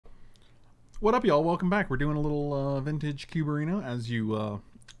What up, y'all? Welcome back. We're doing a little vintage Cuberino, as you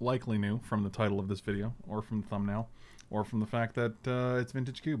likely knew from the title of this video, or from the thumbnail, or from the fact that it's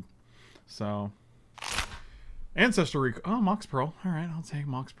vintage cube. So, Ancestor oh, Mox Pearl. All right, I'll take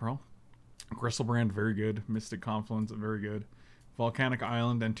Mox Pearl. Gristlebrand, very good. Mystic Confluence, very good. Volcanic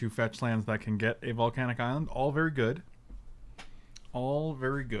Island and 2 fetch lands that can get a Volcanic Island, all very good. All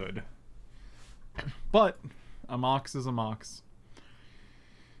very good. But a Mox is a Mox.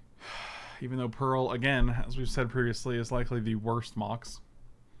 Even though Pearl, again, as we've said previously, is likely the worst Mox,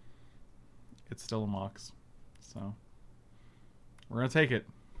 it's still a Mox. So, we're going to take it.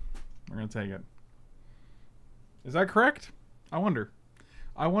 We're going to take it. Is that correct? I wonder.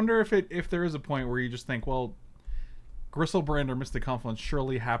 I wonder if there is a point where you just think, well, Gristlebrand or Mystic Confluence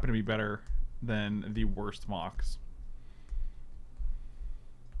surely happen to be better than the worst Mox.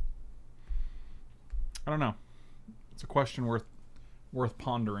 I don't know. It's a question worth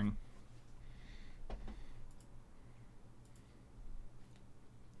pondering.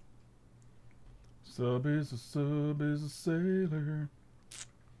 Sub is a sailor.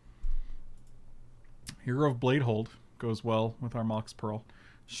 Hero of Bladehold goes well with our Mox Pearl.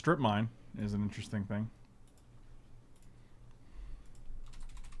 Strip Mine is an interesting thing.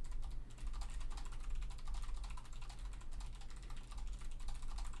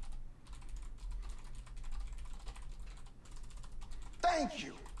 Thank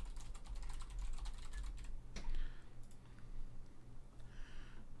you.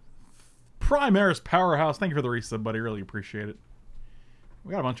 Primaris Powerhouse, thank you for the resub, buddy. Really appreciate it.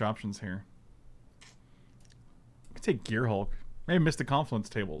 We got a bunch of options here. We could take Gear Hulk. Maybe Mystic Confluence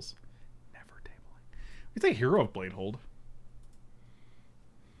tables. Never tabling. We could take Hero of Bladehold.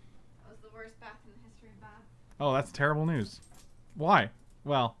 That was the worst bath in the history of baths. Oh, that's terrible news. Why?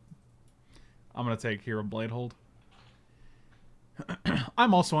 Well, I'm going to take Hero of Bladehold.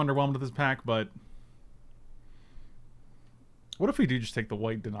 I'm also underwhelmed with this pack, but what if we do just take the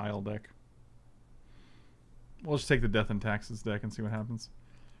white Denial deck? We'll just take the Death and Taxes deck and see what happens.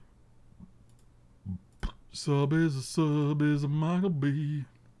 Sub is a Michael B.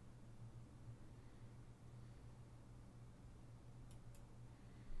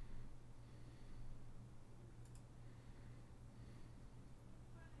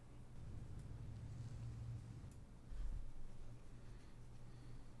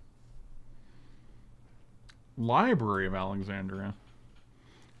 Library of Alexandria.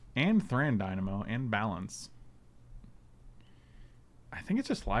 And Thran Dynamo and Balance. I think it's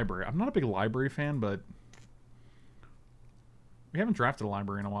just Library. I'm not a big Library fan, but we haven't drafted a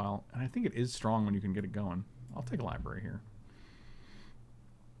Library in a while, and I think it is strong when you can get it going. I'll take a Library here.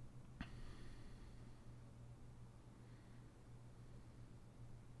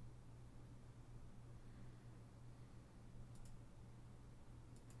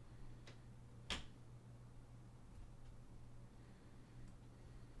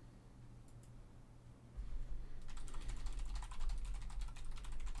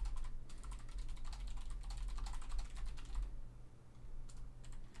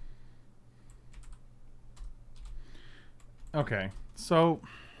 Okay, so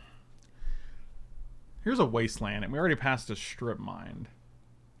here's a Wasteland, and we already passed a Strip Mine.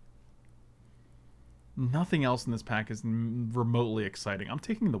 Nothing else in this pack is remotely exciting. I'm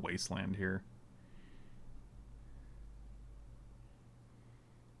taking the Wasteland here.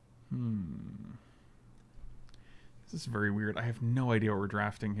 This is very weird. I have no idea what we're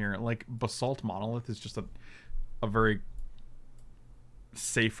drafting here. Like, Basalt Monolith is just a very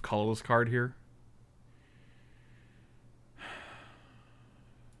safe colorless card here.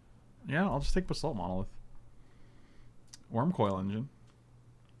 Yeah, I'll just take Basalt Monolith. Wormcoil Engine.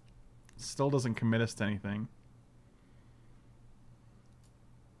 Still doesn't commit us to anything.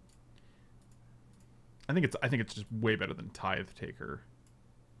 I think it's just way better than Tithe Taker.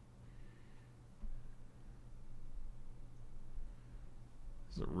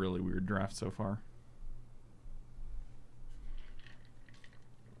 This is a really weird draft so far.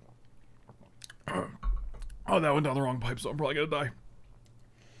 Oh, that went down the wrong pipe, so I'm probably gonna die.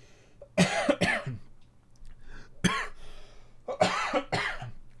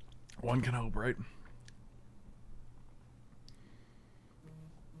 One can hope, right?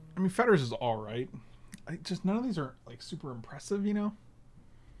 I mean, Fetters is alright. Just none of these are like super impressive, you know?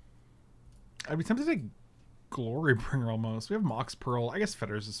 I'd be tempted to take Glorybringer almost. We have Mox Pearl. I guess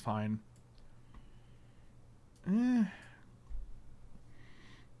Fetters is fine.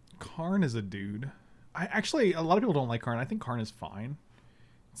 Karn is a dude. Actually, a lot of people don't like Karn. I think Karn is fine.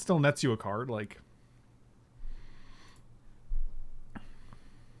 It still nets you a card, like...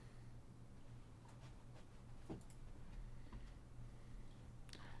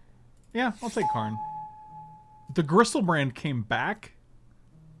 Yeah, I'll take Karn. The Gristlebrand came back?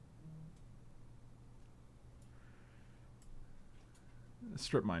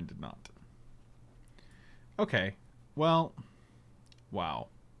 Strip Mine did not. Okay. Well. Wow.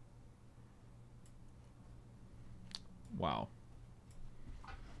 Wow.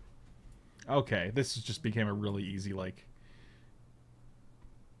 Okay, this just became a really easy, like...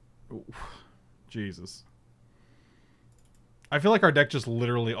 Ooh, Jesus. I feel like our deck just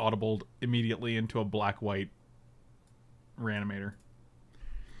literally audibled immediately into a black-white Reanimator.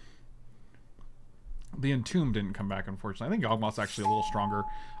 The Entomb didn't come back, unfortunately. I think Yawgmoth's actually a little stronger,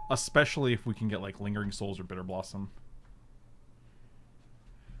 especially if we can get, like, Lingering Souls or Bitter Blossom.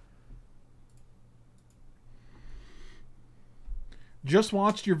 Just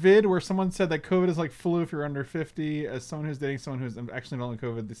watched your vid where someone said that COVID is like flu if you're under 50. As someone who's dating someone who's actually not on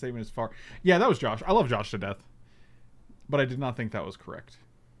COVID, the statement is far. Yeah, that was Josh. I love Josh to death. But I did not think that was correct.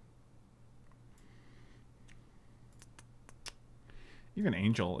 Even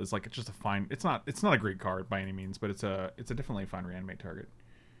Angel is like just a fine. It's not a great card by any means, but it's a definitely fine reanimate target.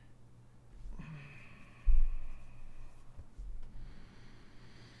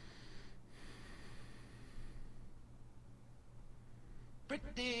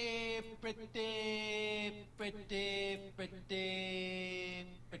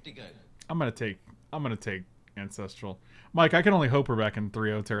 Pretty good. I'm gonna take Ancestral. Mike, I can only hope we're back in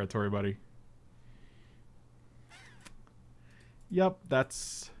 3-0 territory, buddy. Yep,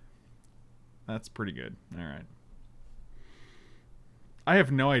 that's pretty good. All right. I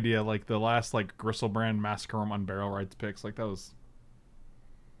have no idea, like, the last, like, Gristlebrand, Mascarum, Unbarrel Rights picks, like, that was...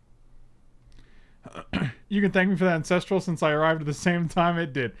 You can thank me for that Ancestral since I arrived at the same time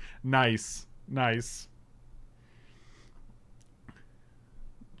it did. Nice. Nice.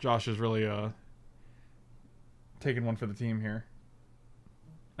 Josh is really, taking one for the team here.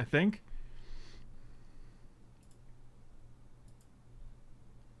 I think.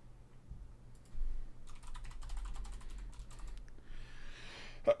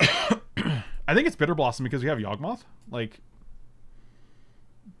 I think it's Bitter Blossom because we have Yawgmoth. Like,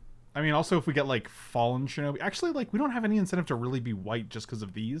 I mean, also if we get, like, Fallen Shinobi. Actually, like, we don't have any incentive to really be white just because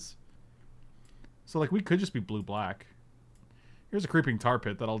of these. So, like, we could just be blue-black. Here's a Creeping Tar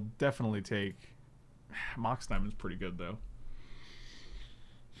Pit that I'll definitely take. Mox Diamond's pretty good, though.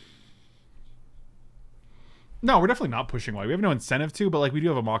 No, we're definitely not pushing white. We have no incentive to, but, like, we do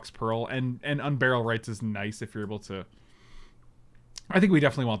have a Mox Pearl, and Unbarrel Rights is nice if you're able to... I think we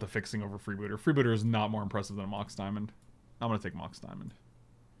definitely want the fixing over Freebooter. Freebooter is not more impressive than a Mox Diamond. I'm going to take Mox Diamond.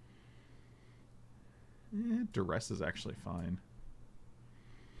 Duress is actually fine.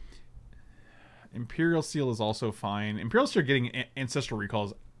 Imperial Seal is also fine. Imperial Seal getting Ancestral Recall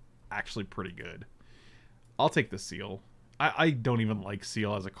is actually pretty good. I'll take the Seal. I don't even like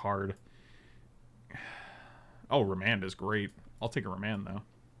Seal as a card. Oh, Remand is great. I'll take a Remand, though.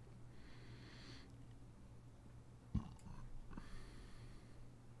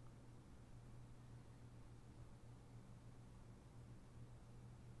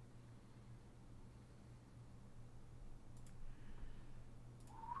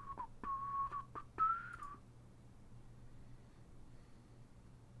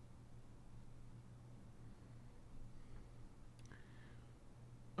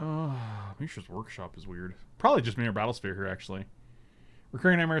 Mishra's Workshop is weird. Probably just Mirror Battlesphere here, actually.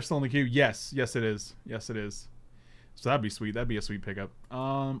 Recurring Nightmare is still in the queue. Yes. Yes, it is. Yes, it is. So that'd be sweet. That'd be a sweet pickup.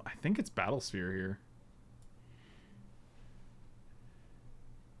 I think it's Battlesphere here.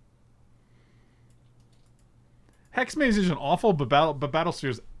 Hexmaze isn't awful, but Battlesphere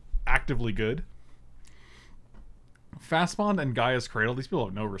is actively good. Fastbond and Gaia's Cradle. These people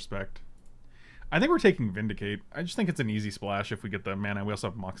have no respect. I think we're taking Vindicate. I just think it's an easy splash if we get the mana. We also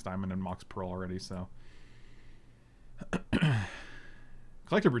have Mox Diamond and Mox Pearl already, so.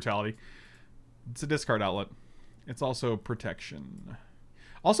 Collector Brutality. It's a discard outlet. It's also protection.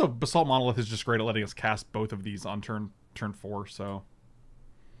 Also, Basalt Monolith is just great at letting us cast both of these on turn 4, so.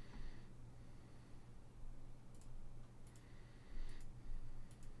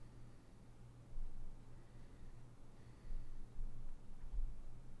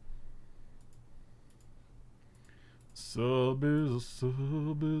 Sub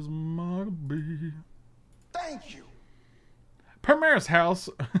is my bee. Thank you. Primaris House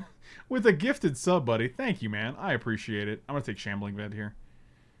with a gifted sub, buddy. Thank you, man. I appreciate it. I'm going to take Shambling Vet here.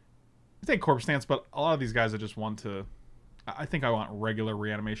 I take Corpse Stance, but a lot of these guys I just want to... I think I want regular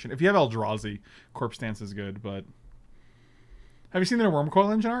reanimation. If you have Eldrazi, Corpse Stance is good, but... Have you seen the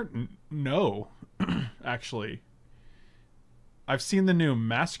Wormcoil engine art? No, actually. I've seen the new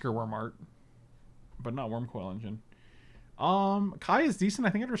Massacre Worm art, but not Wormcoil engine. Kai is decent. I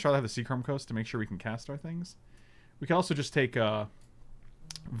think I'd just rather have the Seachrome Coast to make sure we can cast our things. We could also just take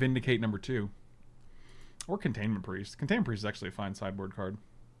Vindicate number 2. Or Containment Priest. Containment Priest is actually a fine sideboard card.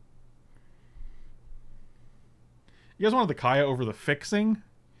 You guys wanted the Kaya over the Fixing?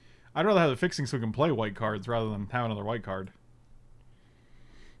 I'd rather have the Fixing so we can play white cards rather than have another white card.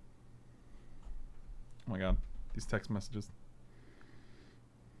 Oh my god. These text messages.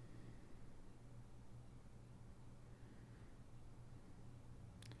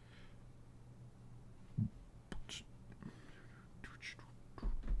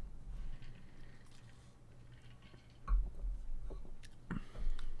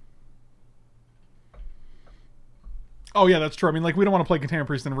 Oh yeah, that's true. I mean, like, we don't want to play Containment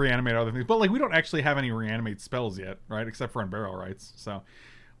Priest and reanimate other things, but like, we don't actually have any reanimate spells yet, right? Except for Unburial Rites. So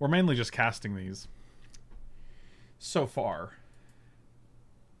we're mainly just casting these so far.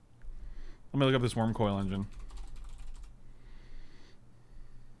 Let me look up this Worm Coil engine.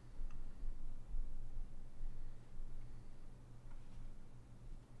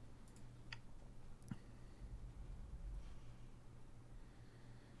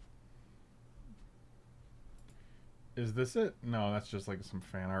 Is this it? No, that's just like some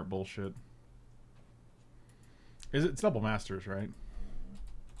fan art bullshit. Is it? It's Double Masters, right?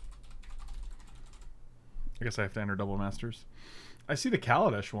 I guess I have to enter Double Masters. I see the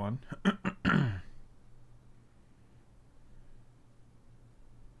Kaladesh one.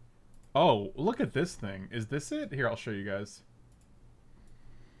 Oh, look at this thing. Is this it? Here, I'll show you guys.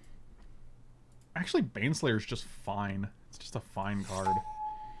 Actually, Baneslayer is just fine. It's just a fine card.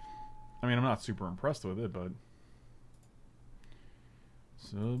 I mean, I'm not super impressed with it, but...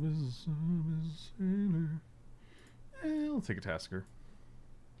 Sub is sailor. I'll take a Tasker.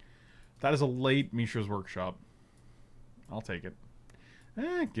 That is a late Mishra's Workshop. I'll take it.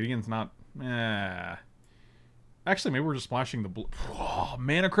 Gideon's not... Actually, maybe we're just splashing the blue... Oh,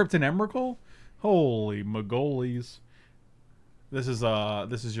 Mana Crypt and Emrakul? Holy Mogolies. This is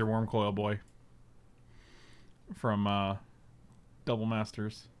your Worm Coil boy. From, Double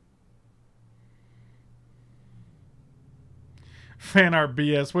Masters. Fan art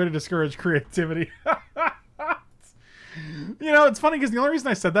BS. Way to discourage creativity. You know, it's funny because the only reason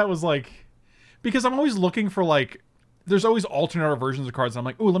I said that was like... Because I'm always looking for like... There's always alternate art versions of cards. And I'm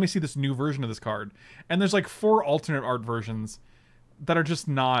like, ooh, let me see this new version of this card. And there's like 4 alternate art versions that are just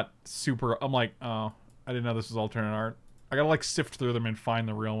not super... I'm like, oh, I didn't know this was alternate art. I gotta like sift through them and find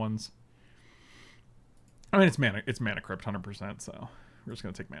the real ones. I mean, it's Mana Crypt 100%, so we're just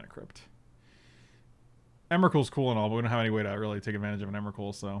gonna take Mana Crypt. Emrakul's cool and all, but we don't have any way to really take advantage of an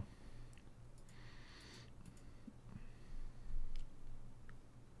Emrakul, so...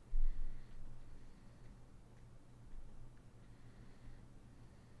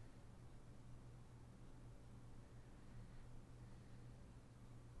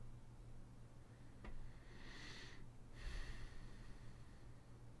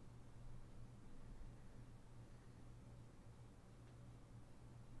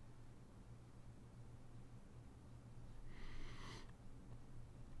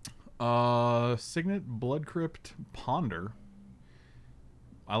 Signet, Blood Crypt, Ponder.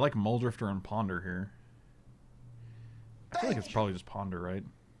 I like Muldrifter and Ponder here. I feel like it's probably just Ponder, right?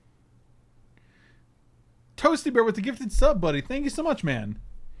 Toasty Bear with the gifted sub, buddy. Thank you so much, man.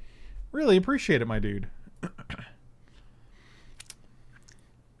 Really appreciate it, my dude.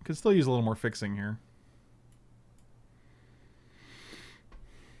 Could still use a little more fixing here.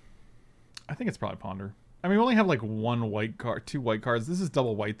 I think it's probably Ponder. I mean, we only have like 1 white card, 2 white cards. This is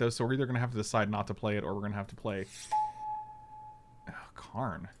double white though, so we're either gonna have to decide not to play it, or we're gonna have to play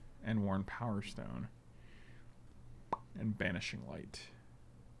Karn and Worn Power Stone and Banishing Light.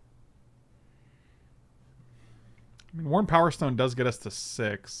 I mean, Worn Power Stone does get us to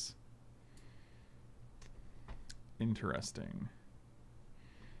 6. Interesting.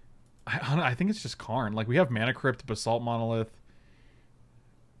 I think it's just Karn. Like, we have Mana Crypt, Basalt Monolith.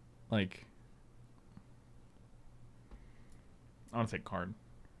 Like, I want to take Karn.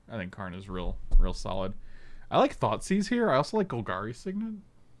 I think Karn is real solid. I like Thoughtseize here. I also like Golgari Signet.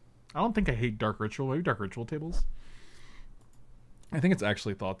 I don't think I hate Dark Ritual. Maybe Dark Ritual tables. I think it's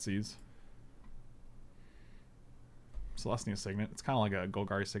actually Thoughtseize. Celestia Signet. It's kind of like a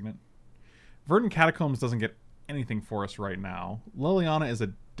Golgari Signet. Verdant Catacombs doesn't get anything for us right now. Liliana is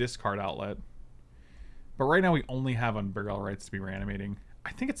a discard outlet. But right now we only have Unburial Rites to be reanimating.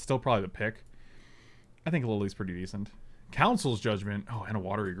 I think it's still probably the pick. I think Lily's pretty decent. Council's Judgment. Oh, and a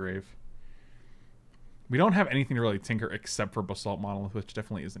Watery Grave. We don't have anything to really tinker except for Basalt Monolith, which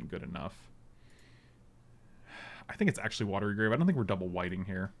definitely isn't good enough. I think it's actually Watery Grave. I don't think we're double whiting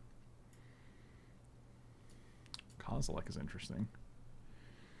here. Kozilek is interesting.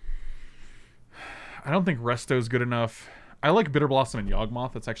 I don't think Resto's good enough. I like Bitter Blossom and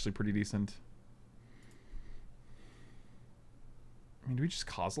Yawgmoth. That's actually pretty decent. I mean, do we just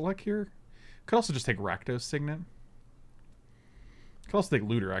Kozilek here? Could also just take Rakdos Signet. Could also take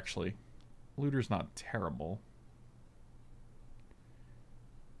Looter, actually. Looter's not terrible.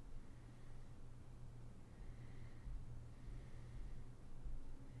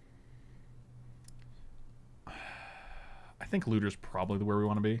 I think Looter's probably where we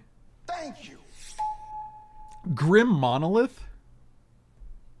want to be. Thank you. Grim Monolith?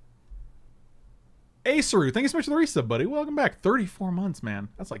 Aceru, thank you so much for the resub, buddy. Welcome back. 34 months, man.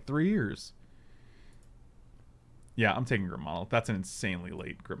 That's like 3 years. Yeah, I'm taking Grim Monolith. That's an insanely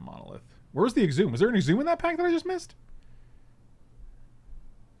late Grim Monolith. Where was the Exhume? Was there an Exhume in that pack that I just missed?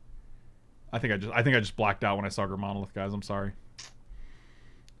 I think I just blacked out when I saw Grim Monolith, guys. I'm sorry.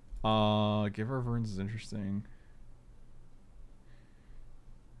 Giver of Runes is interesting.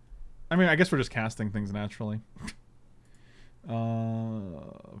 I mean, I guess we're just casting things naturally.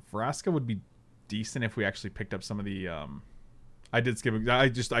 Vraska would be decent if we actually picked up some of the I did skip. I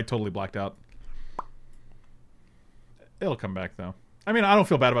totally blacked out. It'll come back though. I mean, I don't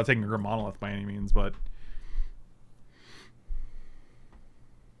feel bad about taking a Grim Monolith by any means, but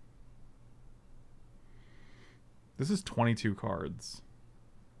this is 22 cards.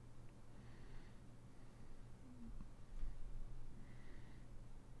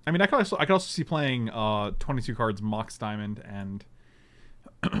 I mean, I could also see playing 22 cards Mox Diamond and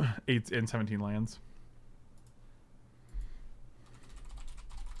 8 and 17 lands.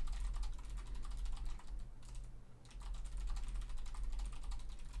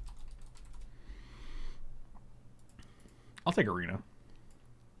 I'll take Arena.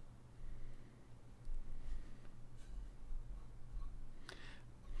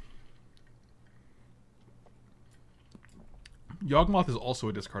 Yawgmoth is also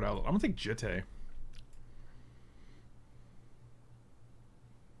a discard outlet. I'm gonna take Jitte.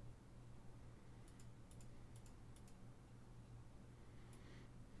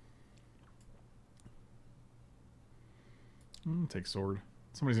 Take Sword.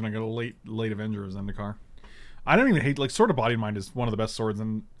 Somebody's gonna get a late Avenger of Zendikar. I don't even hate, like, Sword of Body and Mind is one of the best swords,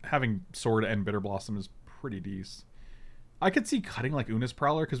 and having Sword and Bitter Blossom is pretty decent. I could see cutting like Una's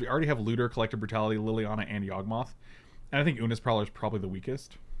Prowler because we already have Looter, Collective Brutality, Liliana, and Yawgmoth. And I think Una's Prowler is probably the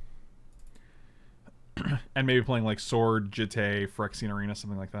weakest. And maybe playing like Sword, Jitte, Phyrexian Arena,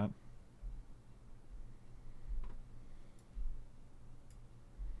 something like that.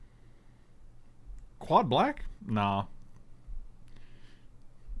 Quad Black? Nah.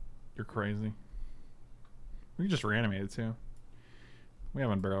 You're crazy. We can just reanimate it too. We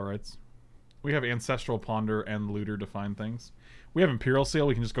have Unburial Rights. We have Ancestral Ponder and Looter to find things. We have Imperial Seal.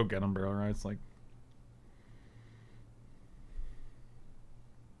 We can just go get Unburial Rights. Like,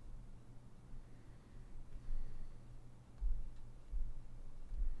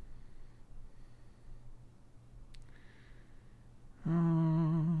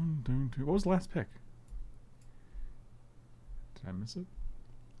 what was the last pick? Did I miss it?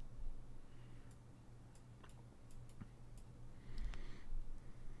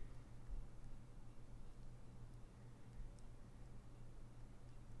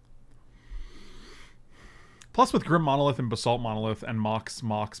 Plus, with Grim Monolith and Basalt Monolith and Mox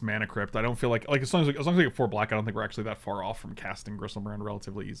Mana Crypt, I don't feel like as long as we get 4 black, I don't think we're actually that far off from casting Gristlebrand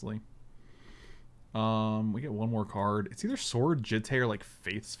relatively easily. We get one more card. It's either Sword, Jitte, or like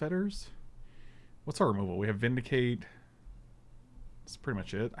Faith's Fetters. What's our removal? We have Vindicate. That's pretty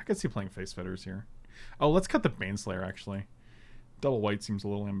much it. I could see playing Faith's Fetters here. Oh, let's cut the Baneslayer actually. Double white seems a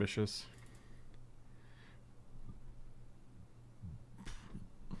little ambitious.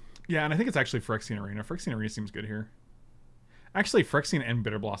 Yeah, and I think it's actually Phyrexian Arena. Phyrexian Arena seems good here. Actually, Phyrexian and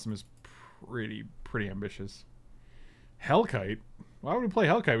Bitter Blossom is pretty ambitious. Hellkite? Why would we play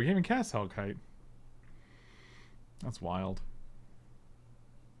Hellkite? We can't even cast Hellkite. That's wild.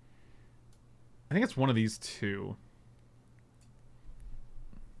 I think it's one of these two.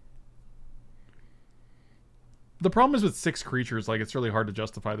 The problem is with 6 creatures, like, it's really hard to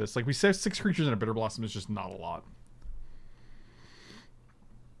justify this. Like, we say 6 creatures in a Bitter Blossom is just not a lot.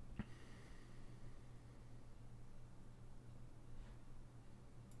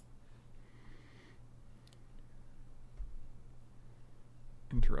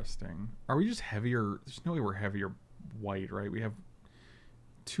 Interesting. Are we just heavier? There's no way we're heavier white, right? We have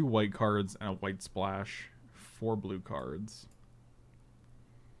 2 white cards and a white splash, 4 blue cards.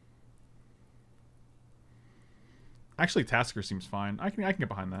 Actually, Tasker seems fine. I can get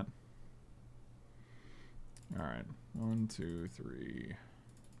behind that. All right, 1, 2, 3,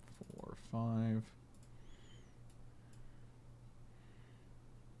 4, 5.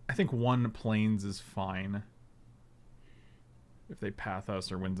 I think 1 plains is fine. If they path us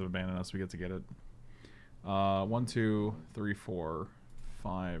or winds of abandon us, we get to get it. 1, 2, 3, 4,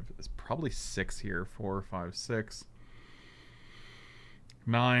 5. It's probably 6 here. 4, 5, 6.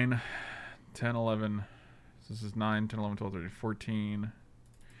 9, 10, 11. So this is 9, 10, 11, 12, 13, 14.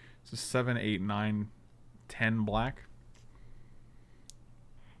 This is 7, 8, 9, 10 black.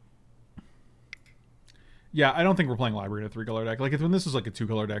 Yeah, I don't think we're playing library in a 3-color deck. Like, when this was like a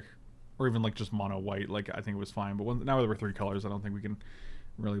 2-color deck, or even like just mono white, like I think it was fine. But now that we're 3 colors, I don't think we can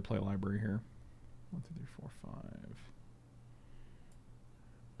really play library here. 1, 2, 3, 4,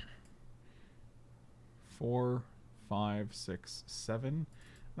 5. 4, 5, 6, 7.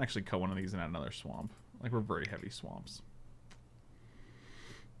 I'll actually cut one of these and add another swamp. Like, we're very heavy swamps.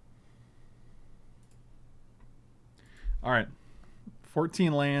 All right,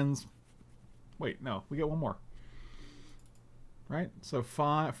 14 lands. Wait, no, we get one more. Right? So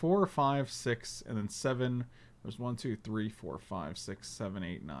 4, 5, 6, and then 7. There's 1, 2, 3, 4, 5, 6, 7,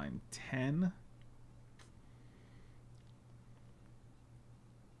 8, 9, 10.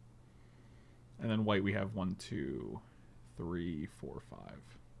 And then white, we have 1, 2, 3, 4, 5.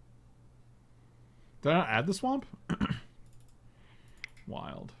 Did I not add the swamp?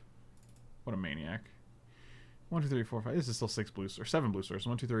 Wild. What a maniac. 1, 2, 3, 4, 5. This is still 6 blue or 7 blue sources.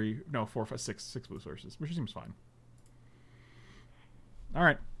 1, 2, 3. No, 4, 5, 6. 6 blue sources, which seems fine. All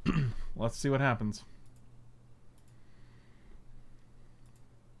right, let's see what happens.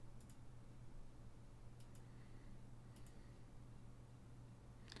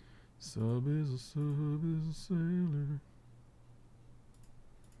 Sub is a sailor.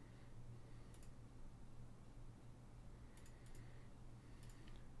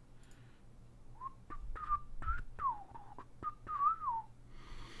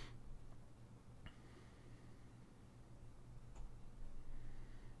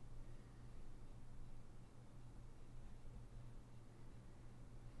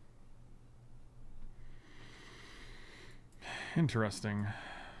 Interesting.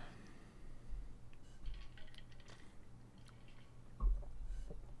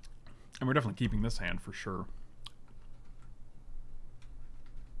 And we're definitely keeping this hand for sure.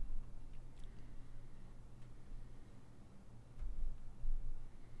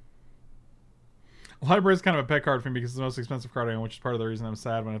 Library is kind of a pet card for me because it's the most expensive card I own, which is part of the reason I'm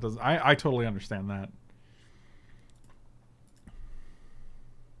sad when it doesn't. I totally understand that.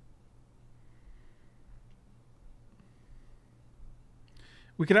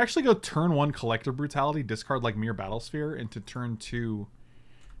 We could actually go turn 1 Collective Brutality, discard like Mere Battlesphere, into turn 2.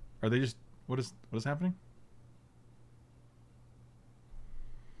 Are they just... What is happening?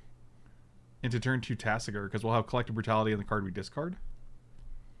 Into turn 2 Tasigur, because we'll have Collective Brutality in the card we discard.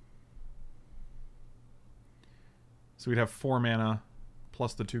 So we'd have 4 mana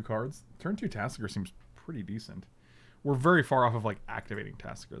plus the 2 cards. Turn 2 Tasigur seems pretty decent. We're very far off of like activating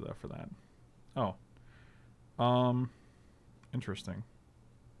Tasigur though for that. Oh. Interesting.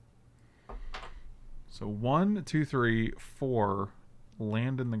 So 1, 2, 3, 4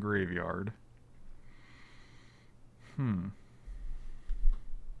 land in the graveyard. I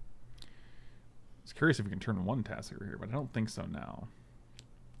was curious if we can turn 1 Tasigur here, but I don't think so now.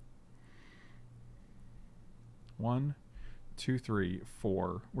 1, 2, 3,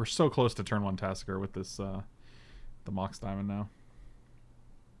 4. We're so close to turn 1 Tasigur with this the Mox Diamond now.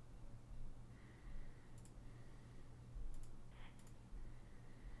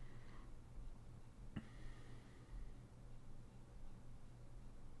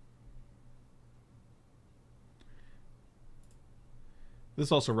 This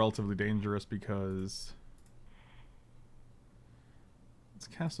is also relatively dangerous because it's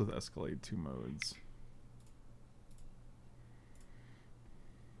cast with Escalade 2 modes.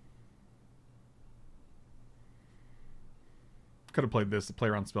 Could have played this to play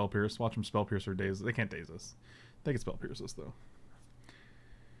around Spell Pierce. Watch them Spell Pierce or daze. They can't daze us. They can Spell Pierce us though.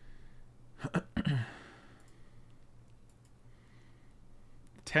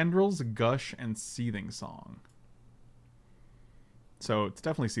 Tendrils, Gush, and Seething Song. So it's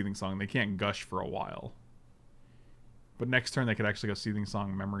definitely Seething Song. They can't Gush for a while. But next turn they could actually go Seething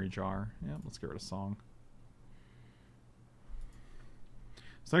Song, Memory Jar. Yeah, let's get rid of Song.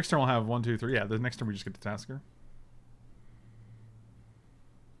 So next turn we'll have 1, 2, 3. Yeah, the next turn we just get to Tasigur.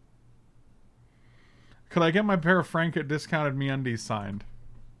 Could I get my pair of Frank discounted MeUndies signed?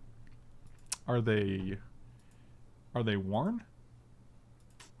 Are they worn?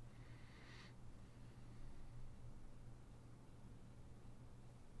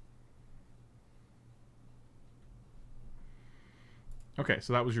 Okay,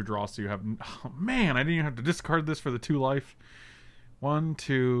 so that was your draw. So you have... Oh, man, I didn't even have to discard this for the 2 life. 1,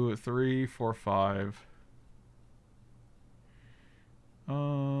 2, 3, 4, 5.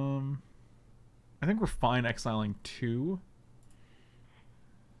 I think we're fine exiling 2.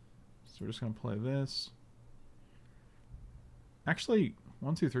 So we're just gonna play this. Actually,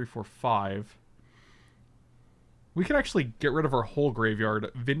 1, 2, 3, 4, 5. We could actually get rid of our whole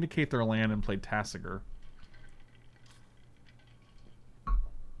graveyard, vindicate their land, and play Tassiger.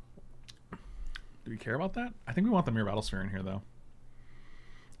 Do we care about that? I think we want the Mirror Battlesphere in here, though.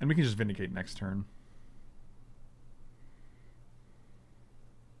 And we can just vindicate next turn.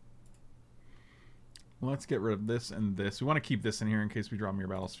 Let's get rid of this and this. We want to keep this in here in case we draw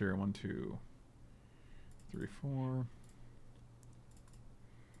Mirror Battlesphere. 1, 2, 3, 4.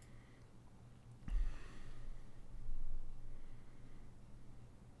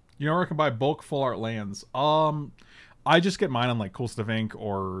 You know where I can buy bulk full art lands? I just get mine on like Cool Stuff Inc.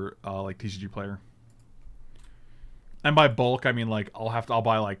 or like TCG Player. And by bulk, I mean like I'll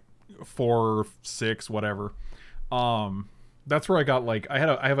buy like 4, 6, whatever. That's where I got like I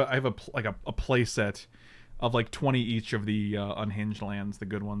have a play set of like 20 each of the unhinged lands, the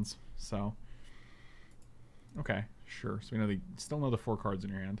good ones. So okay, sure. So we know still know the 4 cards in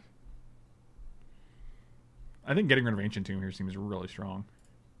your hand. I think getting rid of Ancient Tomb here seems really strong.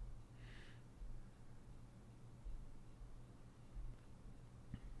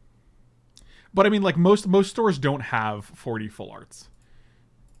 But I mean, like most stores don't have 40 full arts.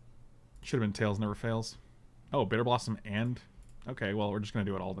 Should have been Tails Never Fails. Oh, Bitter Blossom and... Okay, well, we're just going to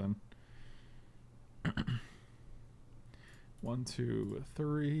do it all then. 1, 2,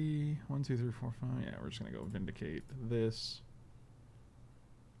 3. 1, 2, 3, 4, 5. Yeah, we're just going to go Vindicate this.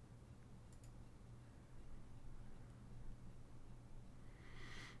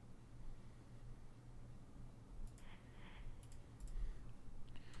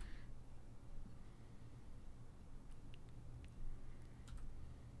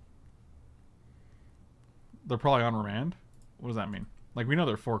 They're probably on remand? What does that mean? Like, we know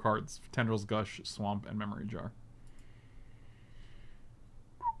there are 4 cards. Tendrils, Gush, Swamp, and Memory Jar.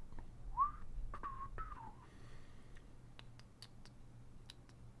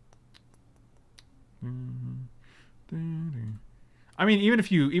 I mean, even if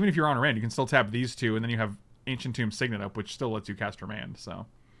you're on remand, you can still tap these 2, and then you have Ancient Tomb Signet up, which still lets you cast remand, so...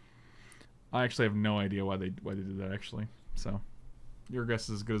 I actually have no idea why they did that, actually. So, your guess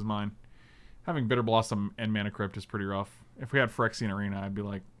is as good as mine. Having Bitter Blossom and Mana Crypt is pretty rough. If we had Phyrexian Arena, I'd be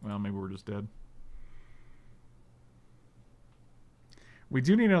like, well, maybe we're just dead. We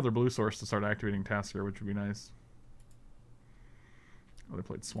do need another blue source to start activating Tasker, which would be nice. Oh, they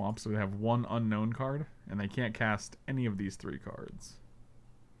played Swamp, so they have 1 unknown card, and they can't cast any of these 3 cards.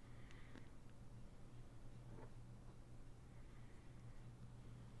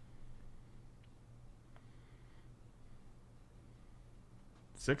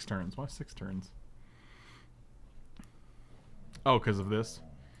 Six turns? Why 6 turns? Oh, because of this?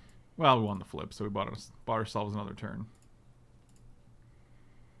 Well, we won the flip, so we bought ourselves another turn.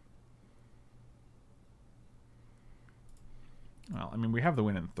 Well, I mean, we have the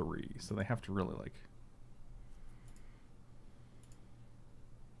win in 3, so they have to really, like...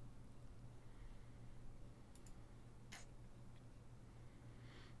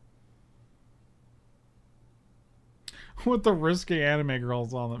 With the risky anime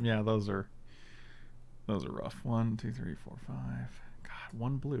girls on them. Yeah, those are rough. 1, 2, 3, 4, 5. God,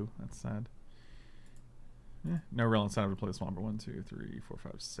 1 blue. That's sad. No real incentive to play this one, but 1, 2, 3, 4,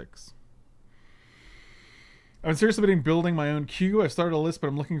 5, 6. I've been seriously been building my own queue. I've started a list, but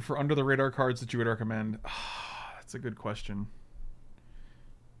I'm looking for under the radar cards that you would recommend. That's a good question.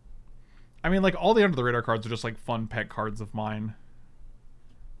 I mean, like, all the under the radar cards are just like fun pet cards of mine.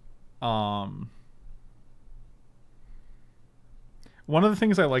 One of the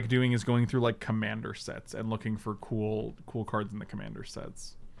things I like doing is going through like commander sets and looking for cool cards in the commander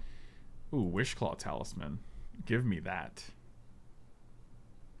sets. Ooh, Wishclaw Talisman. Give me that.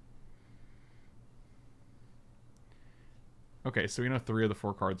 Okay, so you know 3 of the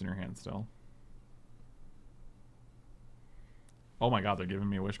 4 cards in your hand still. Oh my god, they're giving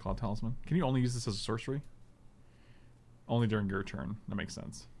me a Wishclaw Talisman. Can you only use this as a sorcery? Only during your turn. That makes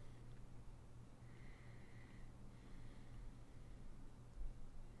sense.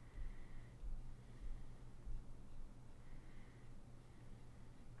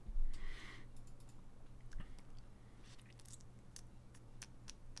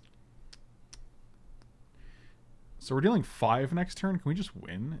 So we're dealing 5 next turn. Can we just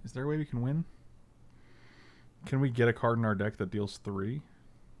win? Is there a way we can win? Can we get a card in our deck that deals 3?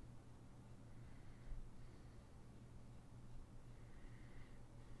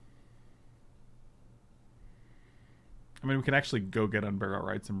 I mean, we can actually go get Unburial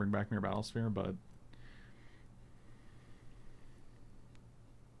Rights and bring back Mere Battlesphere, but...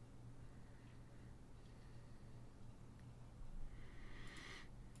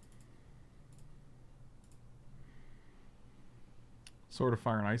 Sword of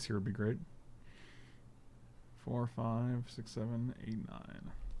Fire and Ice here would be great. 4, 5, 6, 7, 8,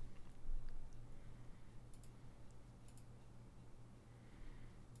 9.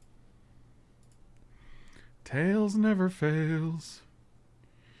 Tails never fails.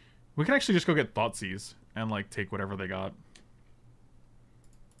 We can actually just go get Thoughtseize and like take whatever they got.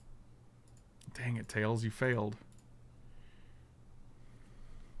 Dang it, Tails, you failed.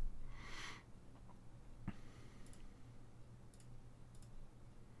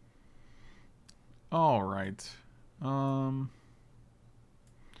 All right.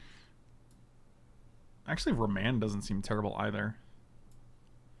 Actually, Remand doesn't seem terrible either.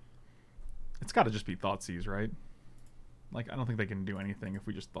 It's got to just be Thoughtseize, right? Like, I don't think they can do anything if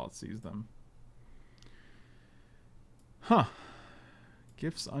we just Thoughtseize them. Huh.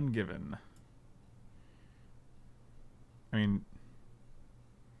 Gifts ungiven. I mean,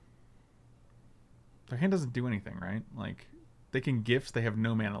 their hand doesn't do anything, right? Like, they can gifts, they have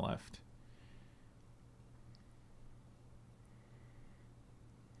no mana left.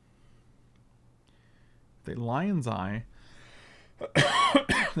 They Lion's Eye.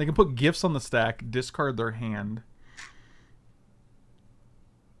 They can put gifts on the stack, discard their hand.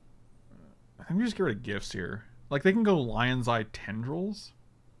 I think we just get rid of gifts here. Like, they can go Lion's Eye Tendrils.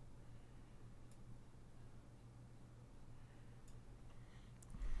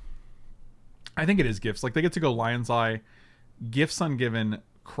 I think it is gifts. Like, they get to go Lion's Eye, gifts ungiven,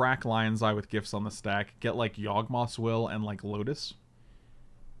 crack Lion's Eye with gifts on the stack, get, like, Yawgmoth's Will and, like, Lotus.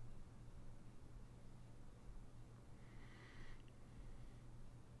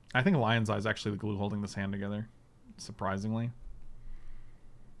 I think Lion's Eye is actually the glue holding this hand together, surprisingly.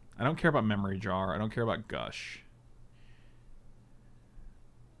 I don't care about Memory Jar. I don't care about Gush.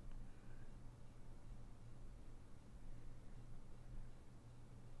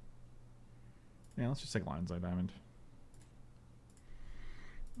 Yeah, let's just take Lion's Eye Diamond.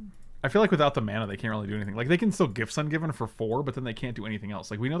 I feel like without the mana, they can't really do anything. Like, they can still Gifts Ungiven for 4, but then they can't do anything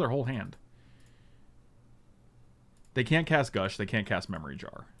else. Like, we know their whole hand. They can't cast Gush. They can't cast Memory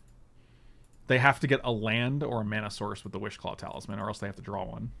Jar. They have to get a land or a mana source with the Wishclaw Talisman, or else they have to draw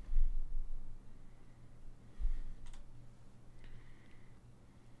one.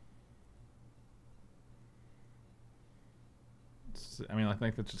 I mean, I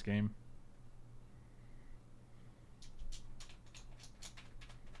think that's just game.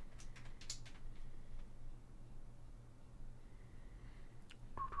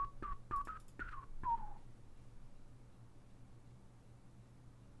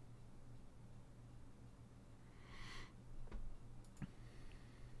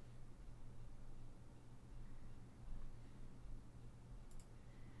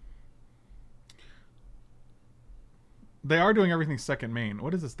 They are doing everything second main.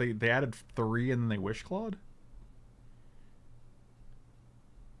 What is this? They added 3 and then they Wishclawed?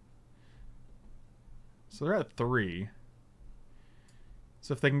 So they're at 3.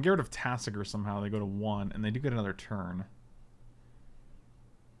 So if they can get rid of Tassiger somehow, they go to 1, and they do get another turn.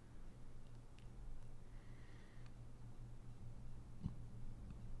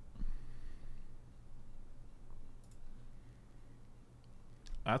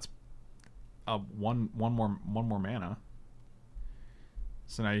 That's one more mana.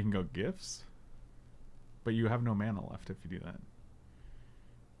 So now you can go gifts, but you have no mana left if you do that.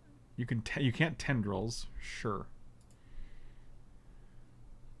 You can't tendrils, sure.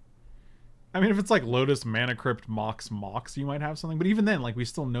 I mean, if it's like Lotus, Mana Crypt, Mox, you might have something. But even then, like, we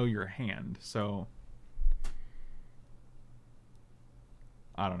still know your hand, so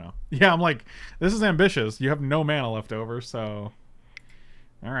I don't know. Yeah, I'm like, this is ambitious. You have no mana left over, so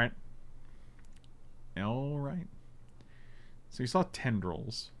all right. All right. So you saw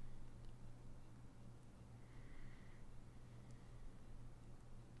tendrils.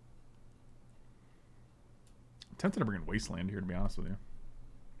 I'm tempted to bring in Wasteland here, to be honest with you.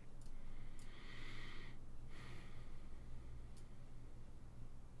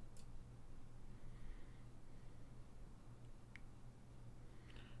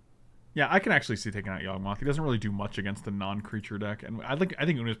 Yeah, I can actually see taking out Yawgmoth. He doesn't really do much against the non-creature deck, and I think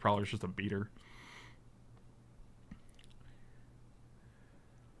Una's Prowler is just a beater.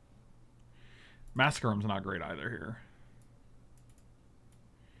 Mascarome's not great either here.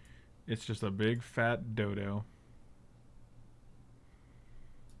 It's just a big fat dodo.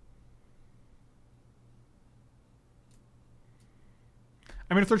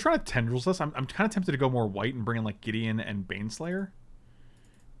 I mean, if they're trying to tendrils us, I'm kind of tempted to go more white and bring in like Gideon and Baneslayer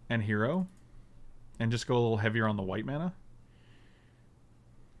and Hero, and just go a little heavier on the white mana.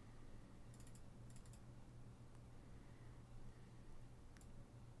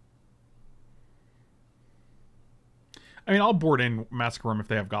 I mean, I'll board in Massacre Room if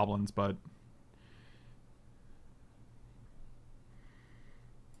they have goblins, but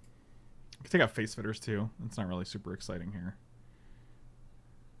I could take out Face Fitters too. It's not really super exciting here.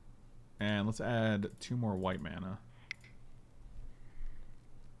 And let's add 2 more white mana.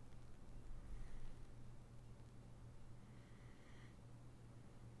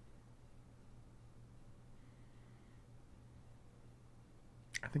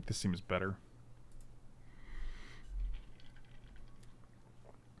 I think this seems better.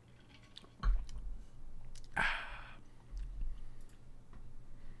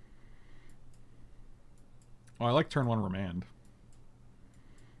 Oh, I like turn 1 Remand.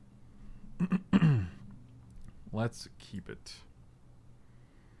 Let's keep it.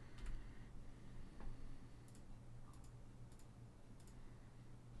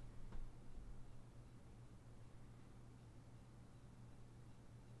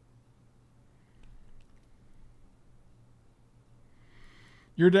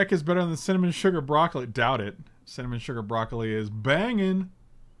 Your deck is better than the Cinnamon Sugar Broccoli. Doubt it. Cinnamon Sugar Broccoli is banging.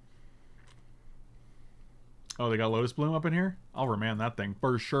 Oh, they got Lotus Bloom up in here? I'll remand that thing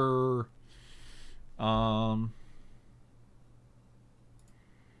for sure.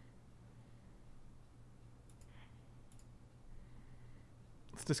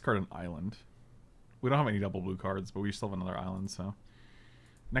 Let's discard an island. We don't have any double blue cards, but we still have another island, so.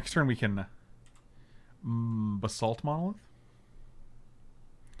 Next turn we can Basalt Monolith.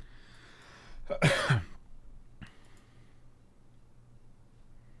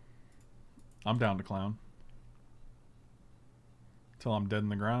 I'm down to clown. Till I'm dead in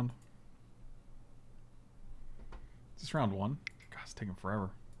the ground. Is this round 1? God, it's taking forever.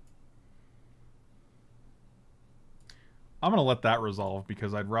 I'm going to let that resolve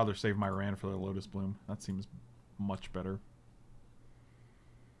because I'd rather save my Rand for the Lotus Bloom. That seems much better.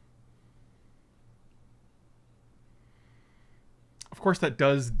 Of course, that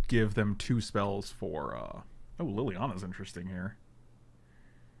does give them 2 spells for... Oh, Liliana's interesting here.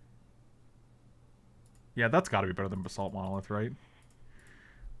 Yeah, that's got to be better than Basalt Monolith, right?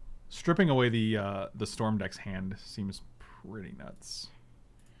 Stripping away the Storm Deck's hand seems pretty nuts.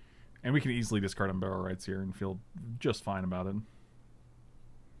 And we can easily discard Unbarrow Rights here and feel just fine about it.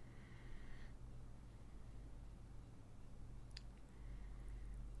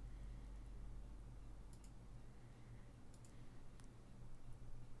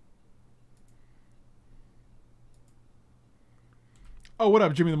 Oh, what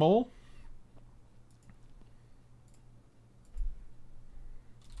up, Jimmy the Mole?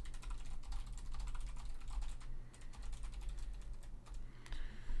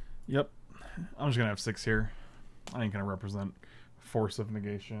 Yep. I'm just going to have 6 here. I ain't going to represent Force of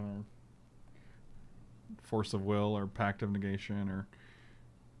Negation or Force of Will or Pact of Negation or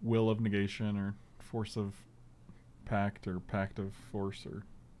Will of Negation or Force of Pact or Pact of Force or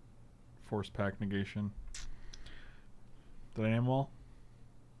Force Pact Negation. Did I name them all?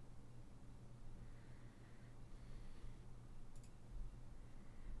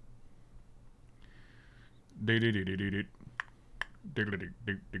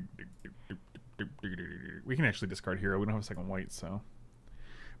 We can actually discard Hero. We don't have a second white, so.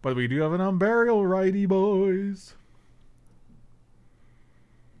 But we do have an Unburial Righty, boys.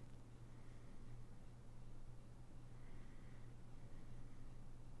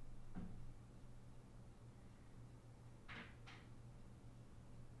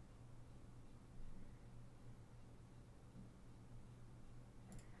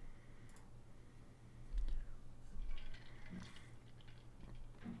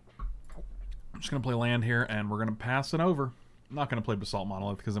 I'm just going to play land here, and we're going to pass it over. I'm not going to play Basalt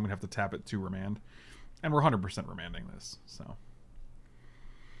Monolith, because I'm going to have to tap it to remand. And we're 100% remanding this, so.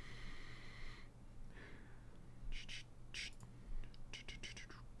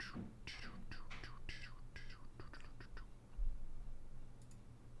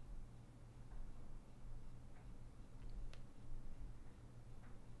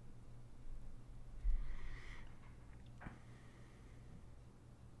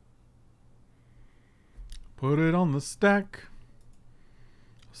 Put it on the stack.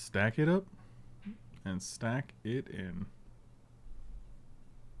 Stack it up. And stack it in.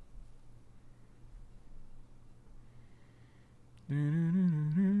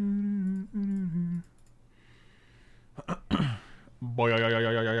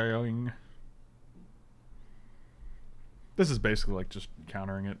 Boing. This is basically like just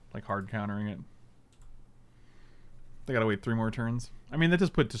countering it, like hard countering it. They gotta wait 3 more turns. I mean, that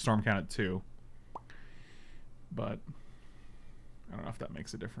does put to storm count at 2. But I don't know if that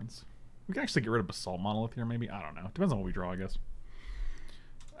makes a difference. We can actually get rid of Basalt Monolith here, maybe. I don't know. Depends on what we draw, I guess.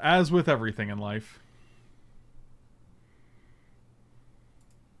 As with everything in life.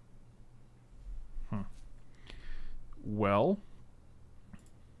 Well.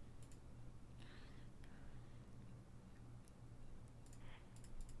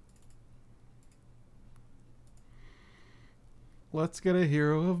 Let's get a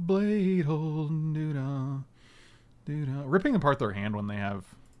Hero of Bladehold. Doo-dah. Doo-dah. Ripping apart their hand when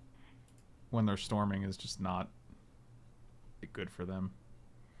they're storming is just not good for them.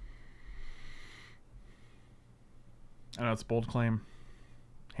 I know it's a bold claim.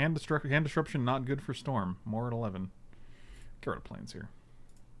 Hand disruption not good for storm. More at 11. Get rid of planes here.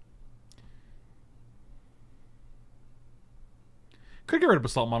 Could get rid of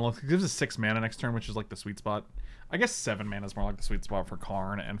Basalt Monolith. It gives us 6 mana next turn, which is like the sweet spot. I guess 7 mana is more like the sweet spot for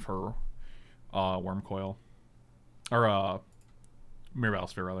Karn and for Wormcoil. Or Mirror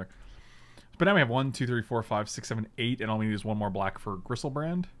Battlesphere, rather. But now we have 1, 2, 3, 4, 5, 6, 7, 8, and only use 1 more black for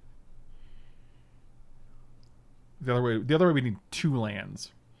Gristlebrand. The other way we need 2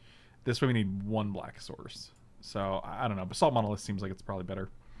 lands. This way we need 1 black source. So, I don't know. Basalt Monolith seems like it's probably better.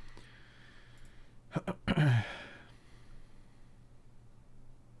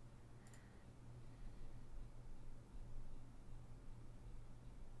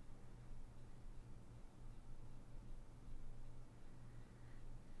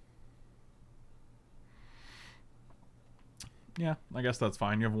 Yeah, I guess that's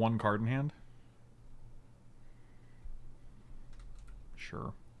fine. You have 1 card in hand.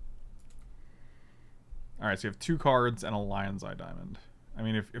 Sure. Alright, so you have 2 cards and a Lion's Eye Diamond. I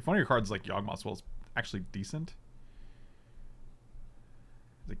mean, if one of your cards is like Yawgmoth's Will, it's actually decent.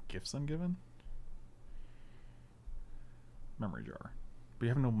 Is it Gifts Ungiven? Memory Jar. But you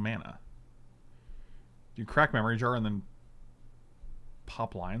have no mana. Do you crack Memory Jar and then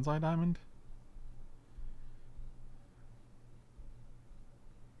pop Lion's Eye Diamond?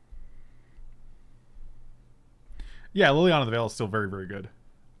 Yeah, Liliana the Veil is still very, very good.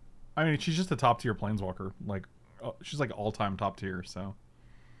 I mean, she's just a top tier planeswalker. Like, she's like all time top tier. So,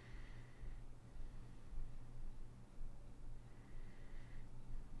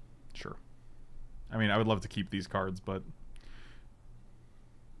 sure. I mean, I would love to keep these cards, but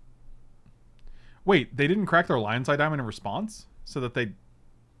wait, they didn't crack their Lion's Eye Diamond in response, so that they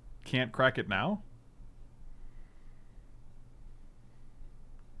can't crack it now.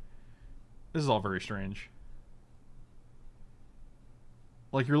 This is all very strange.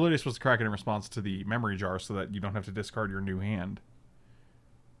 Like, you're literally supposed to crack it in response to the Memory Jar so that you don't have to discard your new hand.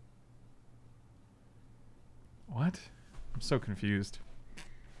 What? I'm so confused.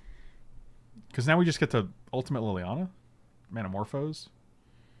 Because now we just get to Ultimate Liliana? Manamorphose?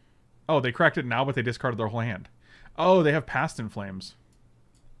 Oh, they cracked it now, but they discarded their whole hand. Oh, they have Past in Flames.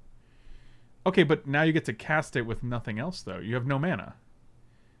 Okay, but now you get to cast it with nothing else, though. You have no mana.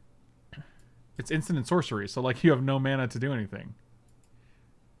 It's instant and sorcery, so, like, you have no mana to do anything.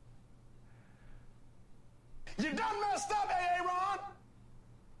 You done messed up, Aaron!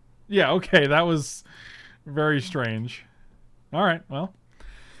 Yeah, okay, that was very strange. Alright, well.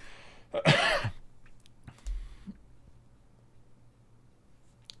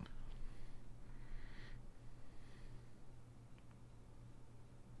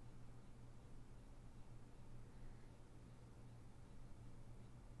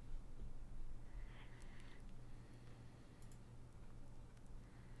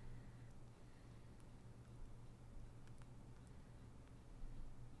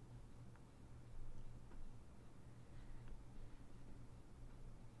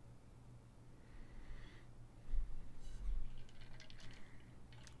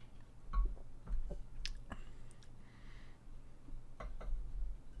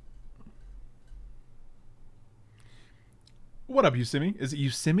 What up, Usimi? Is it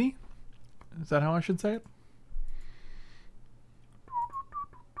Usimi? Is that how I should say it?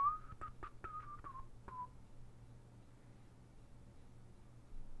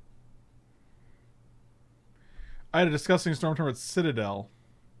 I had a disgusting Stormtrooper at Citadel.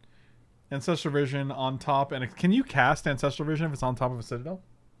 Ancestral Vision on top. And can you cast Ancestral Vision if it's on top of a Citadel?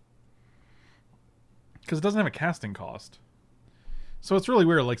 Because it doesn't have a casting cost. So it's really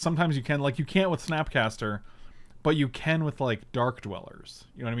weird. Like, sometimes you can. Like, you can't with Snapcaster, but you can with, like, Dark Dwellers.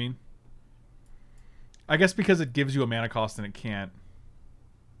 You know what I mean? I guess because it gives you a mana cost and it can't.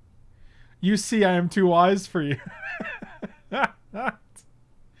 You see, I am too wise for you.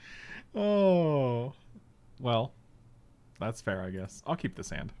 Oh. Well, That's fair, I guess. I'll keep this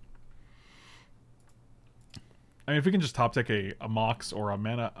hand. I mean, if we can just top deck a Mox or a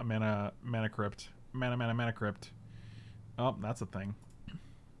mana crypt. Mana crypt. Oh, that's a thing.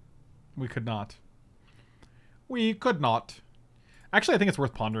 We could not. We could not. Actually, I think it's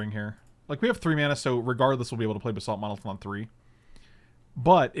worth pondering here. Like, we have 3 mana, so regardless, we'll be able to play Basalt Monolith on 3.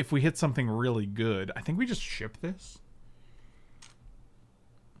 But if we hit something really good, I think we just ship this.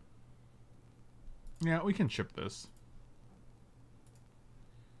 Yeah, we can ship this.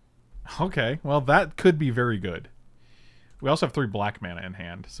 Okay, well, that could be very good. We also have 3 black mana in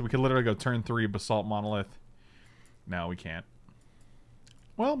hand, so we could literally go turn 3 Basalt Monolith. No, we can't.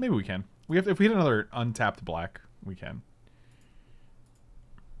 Well, maybe we can. We have, if we hit another untapped black, we can.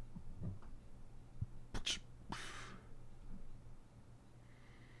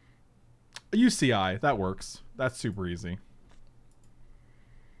 UCI, that works. That's super easy.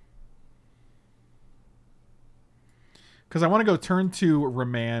 Because I want to go turn 2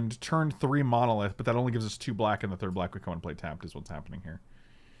 Remand, turn 3 Monolith, but that only gives us 2 black, and the 3rd black we come and play tapped is what's happening here.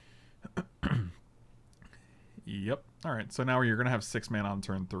 Yep. Alright, so now you're going to have 6 mana on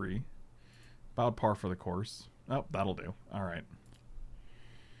turn 3. About par for the course. Oh, that'll do. Alright.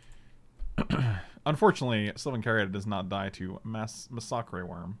 Unfortunately, Sylvan Caryatid does not die to Massacre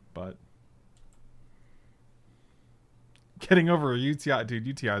Worm, but... Getting over a UTI... Dude,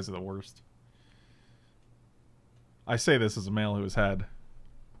 UTIs are the worst. I say this as a male who has had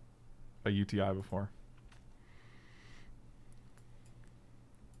a UTI before.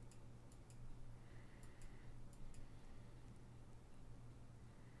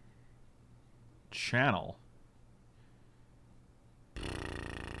 Channel.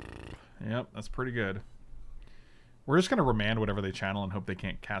 Yep, that's pretty good. We're just going to remand whatever they channel and hope they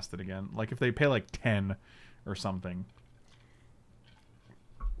can't cast it again. Like if they pay like 10 or something.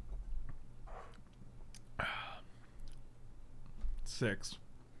 Six.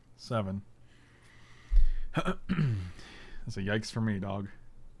 7. That's a yikes for me, dog.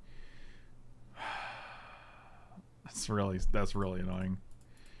 That's really annoying.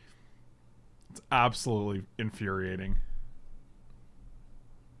 It's absolutely infuriating.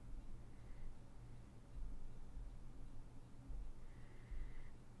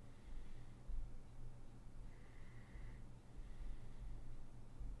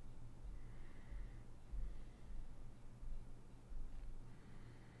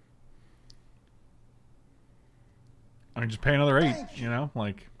 I mean, just pay another 8, you know,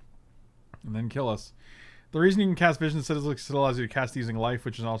 like, and then kill us. The reason you can cast Vision instead is it still allows you to cast using Life,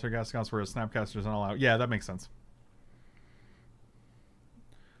 which is an alter cast counts, whereas Snapcaster doesn't allow. Yeah, that makes sense.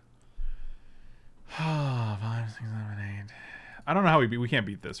 5, 6, 7, 8. I don't know how we can't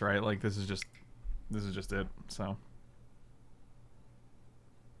beat this, right? Like this is just it. So,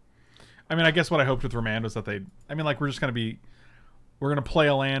 I mean, I guess what I hoped with Remand was that I mean, like we're gonna play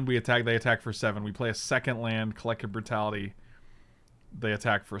a land, they attack for 7. We play a second land, Collective Brutality, they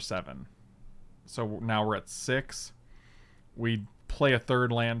attack for 7. So now we're at 6. We play a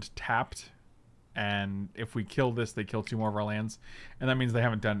 3rd land tapped, and if we kill this, they kill 2 more of our lands. And that means they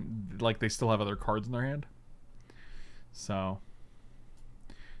haven't done, like, they still have other cards in their hand. So,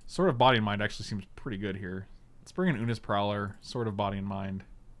 Sword of Body and Mind actually seems pretty good here. Let's bring in Una's Prowler, Sword of Body and Mind.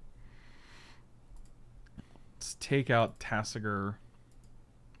 Let's take out Tasigur.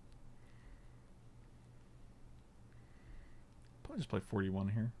 Probably just play 41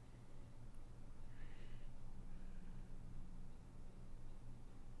 here.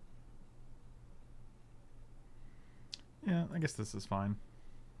 Yeah, I guess this is fine.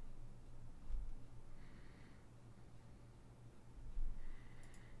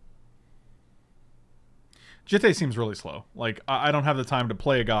 Jitte seems really slow. Like, I don't have the time to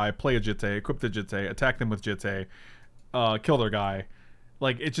play a guy, play a Jitte, equip the Jitte, attack them with Jitte, kill their guy.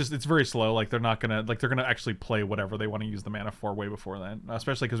 Like, it's very slow. Like, they're gonna actually play whatever they want to use the mana for way before then.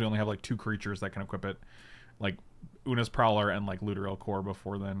 Especially because we only have, like, 2 creatures that can equip it. Like, Una's Prowler and, like, Luteral Core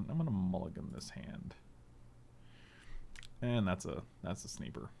before then. I'm gonna mulligan this hand. And that's a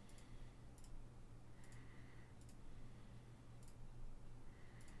sneeper.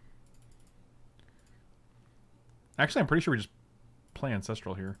 Actually, I'm pretty sure we just play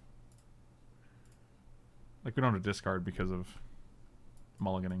Ancestral here. Like, we don't have to discard because of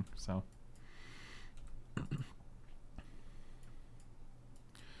mulliganing, so.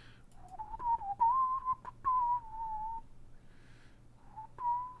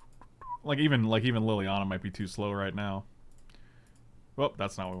 Like even Liliana might be too slow right now. Well,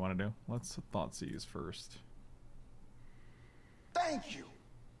 that's not what we want to do. Let's Thoughtseize first. Thank you.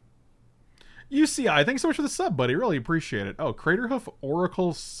 UCI, thanks so much for the sub, buddy. Really appreciate it. Oh, Craterhoof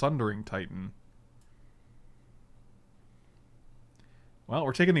Oracle Sundering Titan. Well,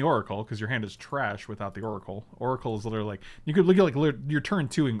 we're taking the Oracle because your hand is trash without the Oracle. Oracle is literally like you could look at like your turn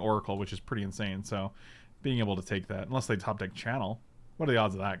 2ing Oracle, which is pretty insane. So being able to take that, unless they top deck Channel, what are the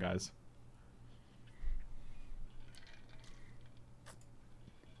odds of that, guys?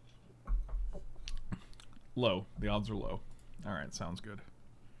 Low. The odds are low. All right, sounds good.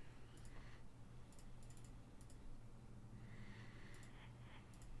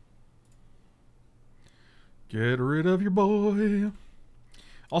 Get rid of your boy.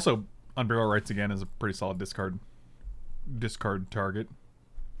 Also, Unburial Rights again is a pretty solid discard target.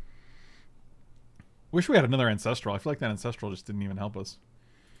 Wish we had another Ancestral. I feel like that Ancestral just didn't even help us.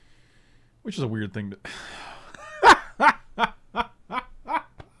 Which is a weird thing to...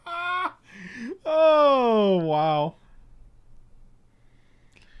 Oh, wow.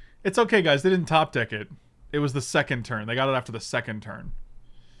 It's okay, guys. They didn't top deck it. It was the second turn. They got it after the second turn.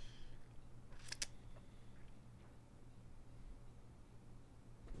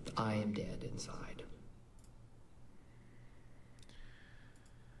 I am dead inside.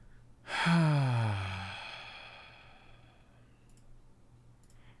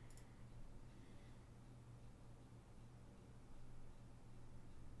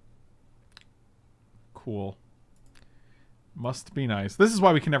 Cool. Must be nice. This is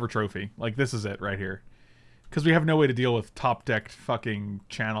why we can never trophy. Like, this is it right here. Because we have no way to deal with top-decked fucking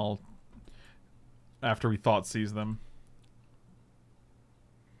Channel after we thought seize them.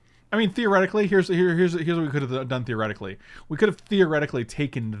 I mean, theoretically, here's what we could have done theoretically. We could have theoretically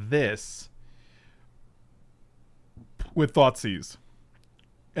taken this with Thoughtseize.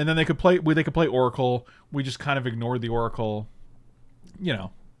 And then they could play Oracle. We just kind of ignored the Oracle. You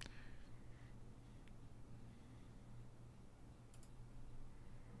know.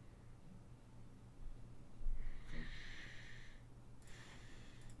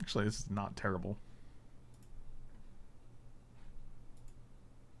 Actually, this is not terrible.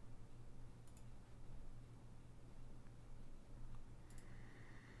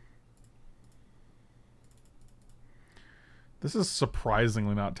 This is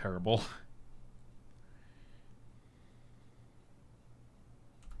surprisingly not terrible.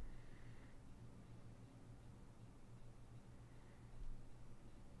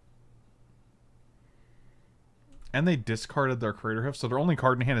 And they discarded their Crater Hoof, so their only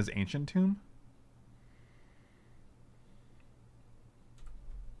card in hand is Ancient Tomb?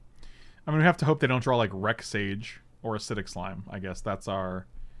 I mean, we have to hope they don't draw, like, Wreck Sage or Acidic Slime. I guess that's our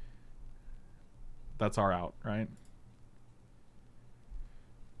out, right?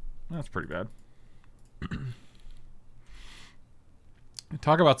 That's pretty bad.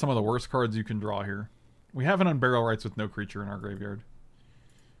 Talk about some of the worst cards you can draw here. We have an Unburial Rights with no creature in our graveyard.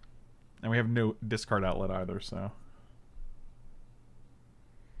 And we have no discard outlet either, so...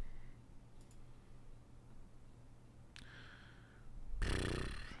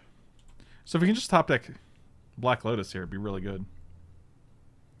 So if we can just top deck Black Lotus here, it'd be really good.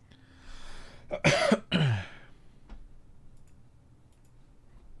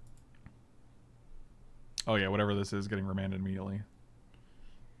 Oh yeah, whatever this is, getting remanded immediately.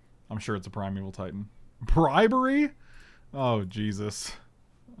 I'm sure it's a Primeval Titan. Bribery? Oh, Jesus.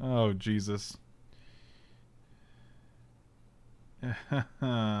 Oh, Jesus.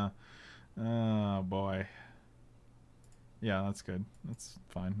 Oh, boy. Yeah, that's good. That's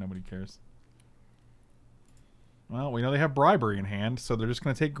fine. Nobody cares. Well, we know they have Bribery in hand, so they're just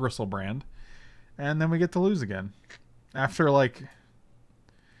going to take Gristlebrand. And then we get to lose again. After, like...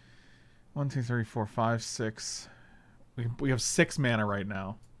 1, 2, 3, 4, 5, 6. We have 6 mana right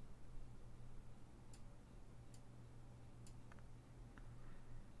now.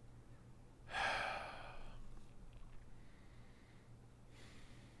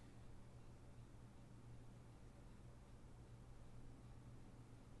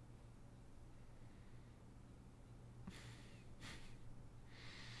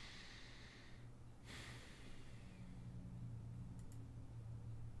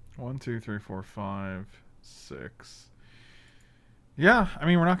 One, 2, 3, 4, 5, 6. Yeah, I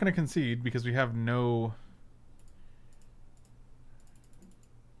mean, we're not going to concede because we have no...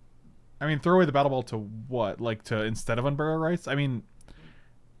 I mean, throw away the Battle Ball to what? Like, to instead of Unburial Rights? I mean,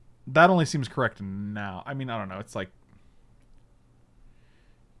 that only seems correct now. I mean, I don't know. It's like...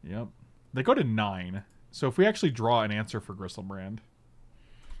 Yep. They go to 9. So if we actually draw an answer for Gristlebrand...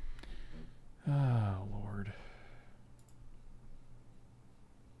 Oh, Lord.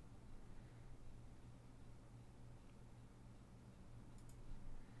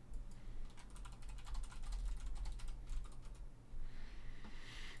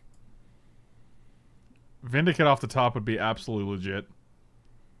 Vindicate off the top would be absolutely legit.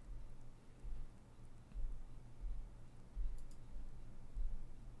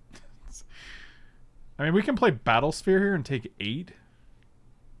 I mean, we can play Battlesphere here and take 8.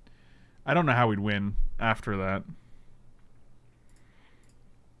 I don't know how we'd win after that.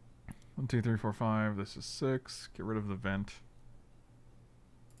 1, 2, 3, 4, 5. This is 6. Get rid of the vent.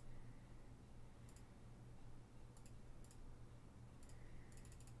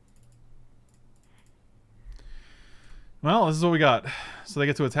 Well, this is what we got. So they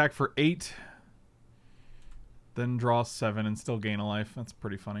get to attack for 8. Then draw 7 and still gain a life. That's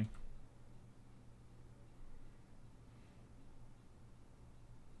pretty funny.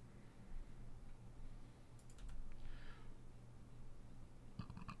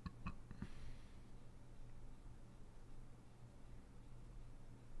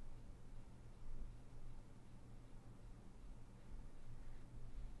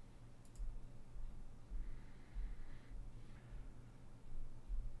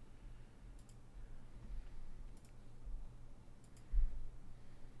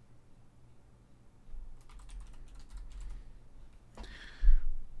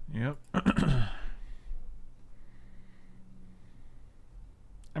 Yep. I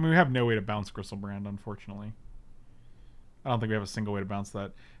mean, we have no way to bounce Gristlebrand, unfortunately. I don't think we have a single way to bounce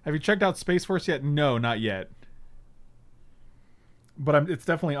that. Have you checked out Space Force yet? No, not yet. But it's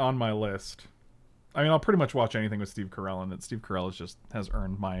definitely on my list. I mean, I'll pretty much watch anything with Steve Carell in it. Steve Carell has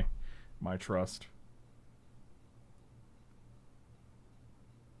earned my trust.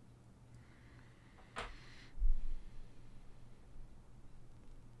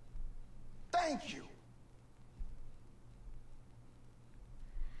 Thank you.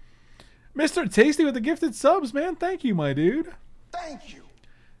 Mr. Tasty with the gifted subs, man. Thank you, my dude. Thank you.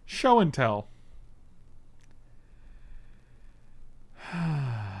 Show and tell.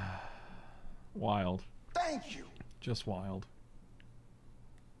 Wild. Thank you. Just wild.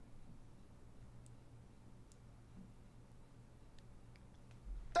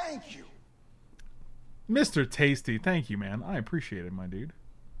 Thank you. Mr. Tasty, thank you, man. I appreciate it, my dude.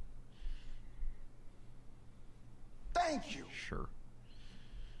 Thank you. Sure.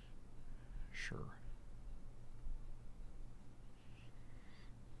 Sure.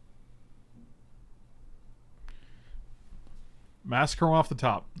 Massacre off the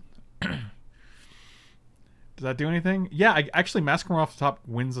top. Does that do anything? Yeah, actually, Massacre off the top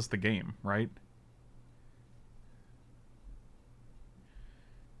wins us the game, right?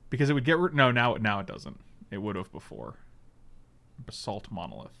 Because it would get rid... No, now it doesn't. It would have before. Basalt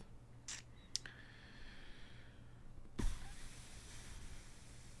Monolith.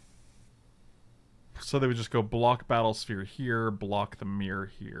 So they would just go block Battlesphere here, block the mirror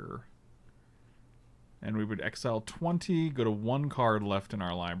here. And we would exile 20, go to 1 card left in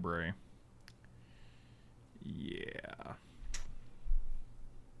our library. Yeah.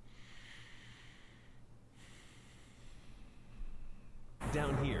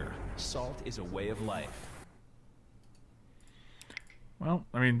 Down here, salt is a way of life. Well,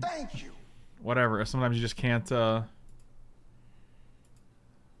 I mean, Thank you. whatever. Sometimes you just can't, What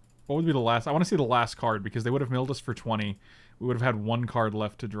would be the last? I want to see the last card because they would have milled us for 20. We would have had 1 card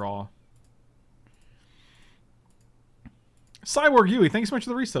left to draw. Cyborg Yui, thanks so much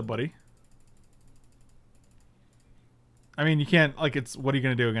for the resub, buddy. I mean, you can't, like, it's, what are you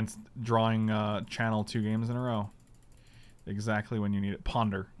going to do against drawing Channel 2 games in a row? Exactly when you need it.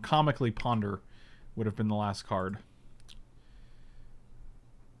 Ponder. Comically Ponder would have been the last card.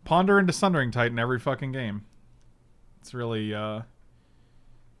 Ponder into Sundering Titan every fucking game. It's really,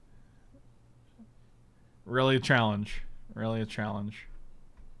 really a challenge. Really a challenge.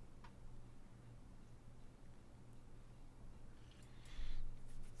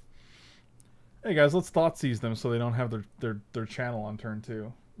 Hey guys, let's Thoughtseize them so they don't have their channel on turn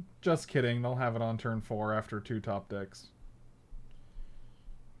 2. Just kidding, they'll have it on turn 4 after 2 top decks.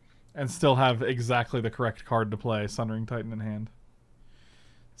 And still have exactly the correct card to play, Sundering Titan in hand.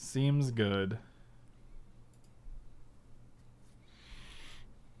 Seems good.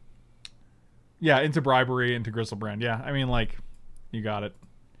 Yeah, into Bribery, into Gristlebrand. Yeah, I mean, like, you got it.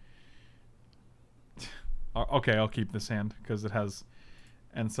 Okay, I'll keep this hand, because it has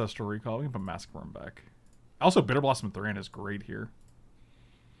Ancestral Recall. We can put Massacrum back. Also, Bitter Blossom Thran is great here.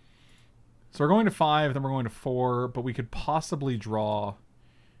 So we're going to 5, then we're going to 4, but we could possibly draw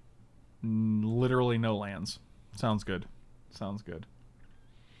literally no lands. Sounds good. Sounds good.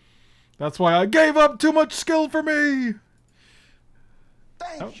 That's why I gave up too much skill for me!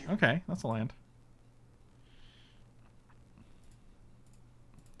 Thank you. Okay, that's a land.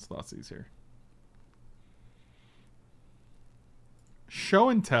 Let's Thoughtseize here. Show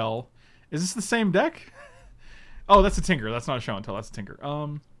and Tell. Is this the same deck? Oh, that's a Tinker. That's not a Show and Tell. That's a Tinker.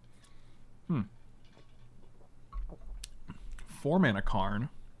 4 mana Karn.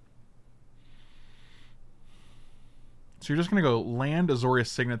 So you're just going to go land Azorius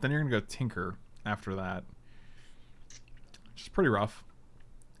Signet, then you're going to go Tinker after that. Which is pretty rough.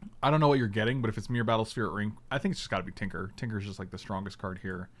 I don't know what you're getting, but if it's Mirror Battle Sphere or Ring, I think it's just got to be Tinker. Tinker's just like the strongest card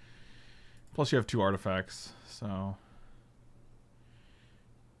here. Plus you have 2 artifacts, so...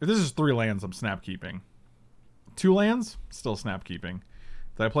 If this is 3 lands, I'm snap keeping. 2 lands, still snap keeping.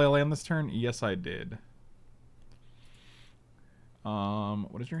 Did I play a land this turn? Yes, I did.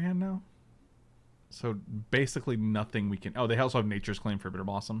 What is your hand now? So basically nothing we can... Oh, they also have Nature's Claim for Bitter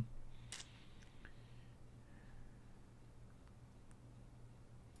Blossom.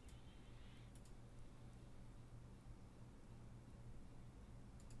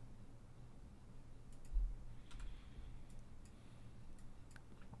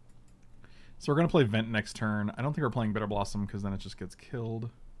 So we're going to play Vent next turn. I don't think we're playing Bitter Blossom because then it just gets killed.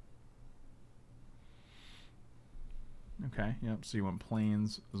 Okay, yep. So you want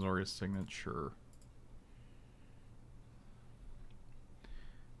Plains, Azorius Signet, sure.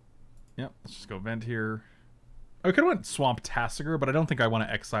 Yep, let's just go Vent here. I could have went Swamp Tasigur, but I don't think I want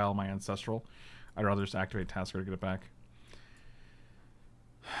to exile my Ancestral. I'd rather just activate Tasigur to get it back.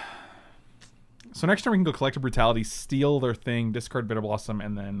 So next turn we can go Collective Brutality, steal their thing, discard Bitter Blossom,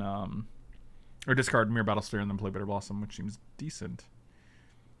 and then... or discard Mirror Battle Sphere and then play Bitter Blossom, which seems decent.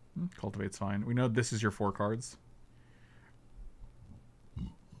 Cultivate's fine. We know this is your 4 cards.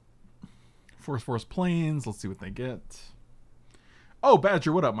 Force Plains. Let's see what they get. Oh,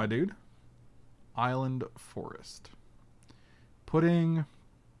 Badger, what up, my dude? Island Forest. Putting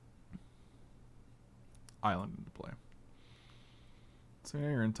Island into play. So yeah,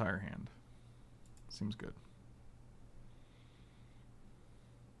 your entire hand. Seems good.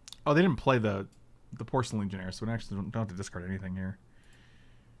 Oh, they didn't play the Porcelain Legionnaire, so we actually don't have to discard anything here.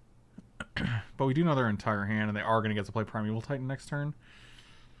 But we do know their entire hand, and they are going to get to play Primeval Titan next turn.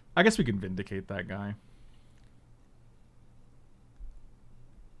 I guess we can Vindicate that guy.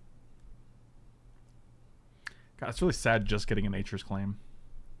 God, it's really sad just getting a Nature's Claim.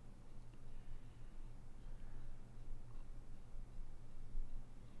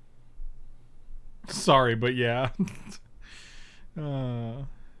 Sorry, but yeah.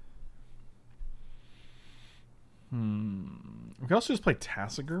 We could also just play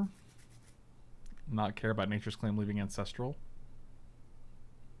Tasigur. Not care about Nature's Claim leaving Ancestral.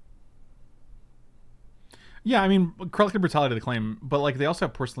 Yeah, I mean, Collective Brutality to the claim, but like they also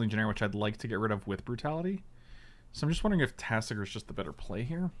have Porcelain Legionnaire, which I'd like to get rid of with Brutality. So I'm just wondering if Tasigur is just the better play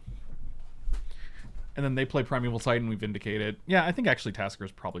here. And then they play Primeval Titan, we Vindicate it. Yeah, I think actually Tasigur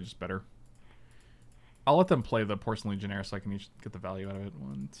is probably just better. I'll let them play the Porcelain Legionnaire so I can each get the value out of it.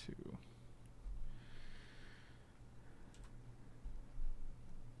 1, 2...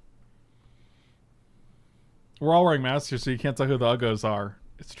 We're all wearing masks here, so you can't tell who the Uggos are.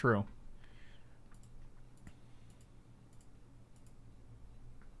 It's true.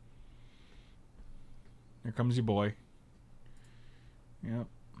 Here comes your boy. Yep.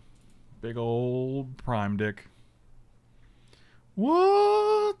 Big old Prime Dick.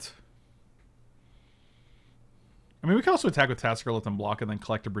 What? I mean, we can also attack with Tasigur, let them block, and then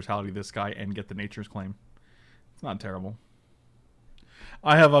Collective Brutality this guy and get the Nature's Claim. It's not terrible.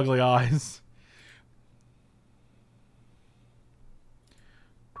 I have ugly eyes.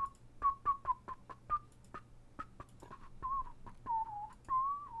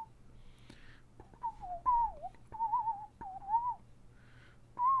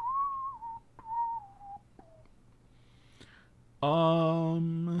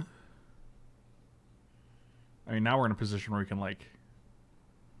 I mean, now we're in a position where we can, like...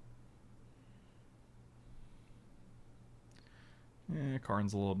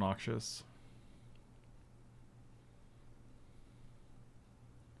 Karn's a little obnoxious.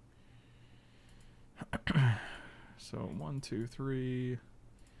 So, 1, 2, 3...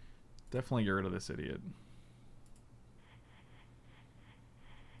 Definitely get rid of this idiot.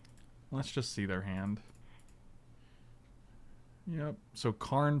 Let's just see their hand. Yep. So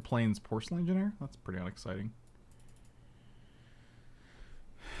Karn Plains Porcelain Legionnaire? That's pretty unexciting.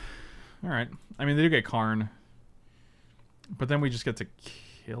 Alright. I mean, they do get Karn. But then we just get to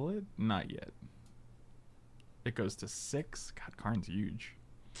kill it? Not yet. It goes to 6. God, Karn's huge.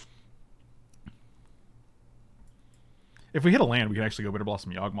 If we hit a land, we can actually go Bitter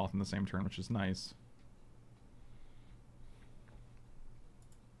Blossom Yawgmoth in the same turn, which is nice.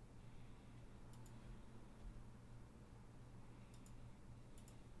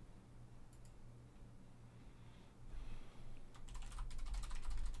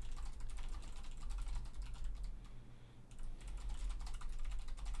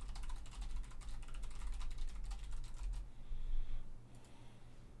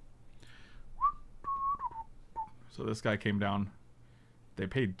 So So this guy came down. They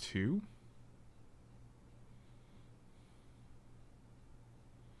paid 2?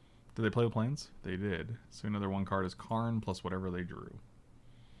 Did they play the planes? They did. So another 1 card is Karn plus whatever they drew.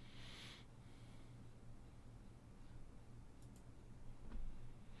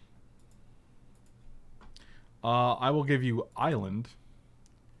 I will give you Island.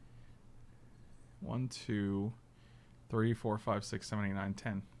 1, 2, 3, 4, 5, 6, 7, 8, 9,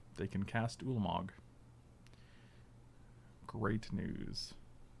 10. They can cast Ulamog. Great news.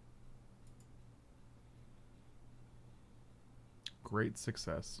 Great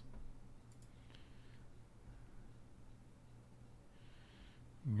success.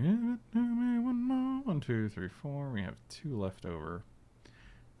 Give it to me one more. 1, 2, 3, 4. We have 2 left over.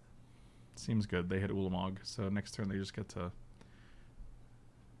 Seems good. They hit Ulamog, so next turn they just get to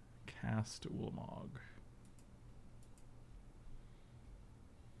cast Ulamog.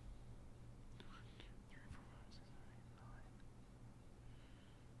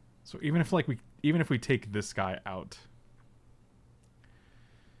 So even if even if we take this guy out,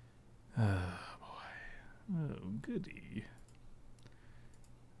 oh boy, oh goody,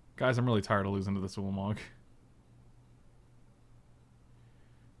 guys, I'm really tired of losing to this Ulamog.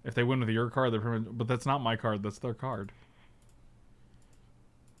 If they win with your card, they're but that's not my card. That's their card.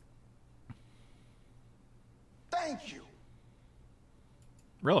 Thank you.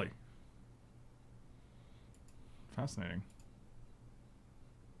 Really? Fascinating.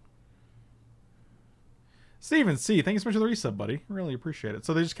 Steven C, thank you so much for the resub, buddy. Really appreciate it.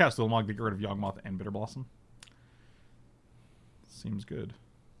 So they just cast Ulamog to get rid of Yawgmoth and Bitter Blossom. Seems good.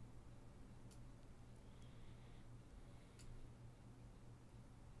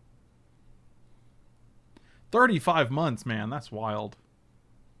 $35 months, man. That's wild.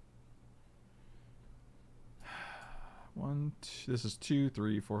 1, 2, this is 2,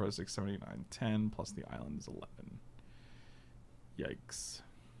 3, 4, 5, 6, 7, 8, 9, 10, plus the island is 11. Yikes.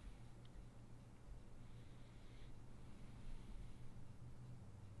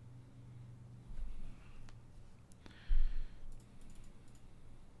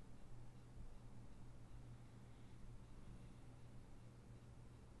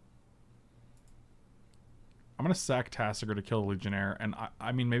 I'm going to sack Tassiger to kill the Legionnaire, and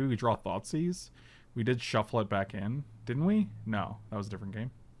I mean, maybe we draw Thoughtseize. We did shuffle it back in, didn't we? No, that was a different game.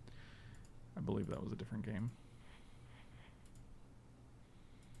 I believe that was a different game.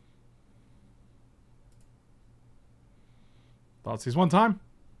 Thoughtseize one time.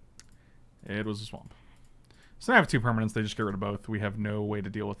 It was a swamp. So now I have 2 permanents. They just get rid of both. We have no way to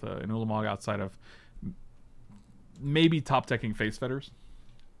deal with an Ulamog outside of maybe top decking Face Fetters.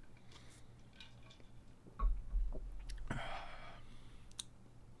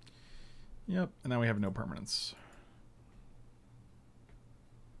 Yep, and now we have no permanents.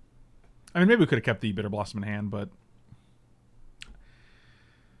 I mean, maybe we could have kept the Bitter Blossom in hand, but...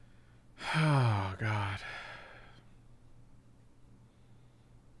 oh, God.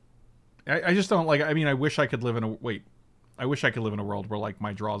 I just don't, like, I mean, I wish I could live in a... wait. I wish I could live in a world where, like,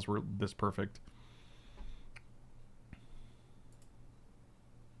 my draws were this perfect.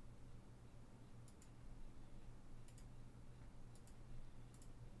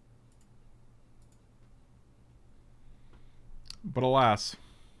 But alas,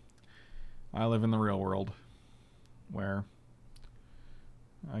 I live in the real world where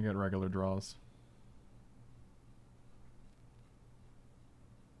I get regular draws.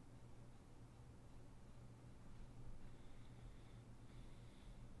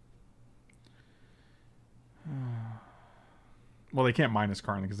 Well, they can't minus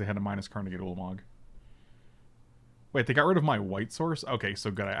Karn because they had to minus Karn to get Ulamog. Wait, they got rid of my white source? Okay, so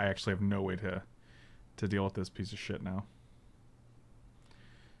good. I actually have no way to deal with this piece of shit now.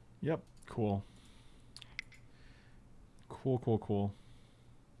 Yep, cool. Cool, cool, cool.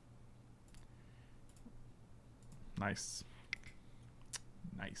 Nice.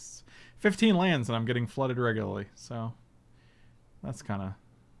 Nice. 15 lands and I'm getting flooded regularly, so that's kind of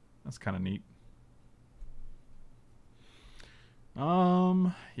neat.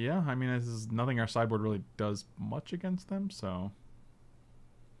 Yeah, I mean, this is nothing our sideboard really does much against them, so.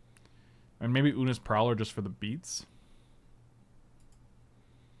 And maybe Una's Prowler just for the beats.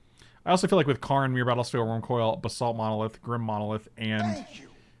 I also feel like with Karn, Mirror Battlesphere, Worm Coil, Basalt Monolith, Grim Monolith, and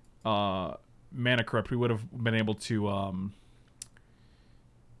Mana Crypt, we would have been able to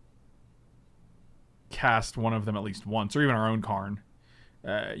cast one of them at least once, or even our own Karn,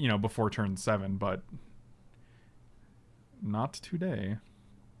 you know, before turn 7, but not today.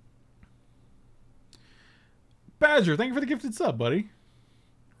 Badger, thank you for the gifted sub, buddy.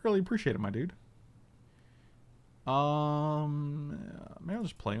 Really appreciate it, my dude. Maybe I'll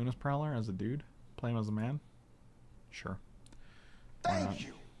just play Una's Prowler as a dude. Play him as a man. Sure. Why not? Thank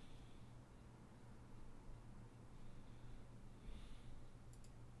you.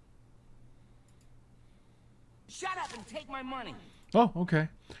 Shut up and take my money. Oh, okay.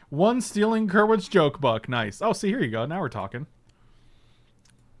 One stealing Kerwit's joke buck. Nice. Oh, see, here you go. Now we're talking.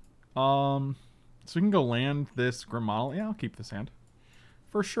 So we can go land this Grim Model. Yeah, I'll keep this hand.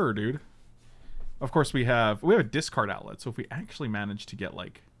 For sure, dude. Of course, we have a discard outlet. So if we actually manage to get,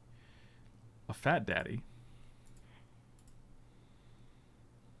 like, a Fat Daddy.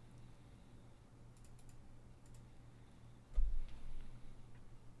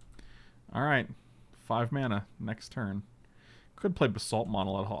 Alright. 5 mana. Next turn. Could play Basalt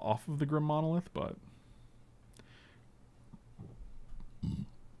Monolith off of the Grim Monolith, but...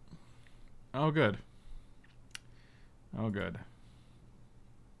 Oh, good. Oh, good.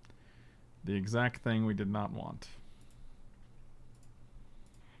 The exact thing we did not want.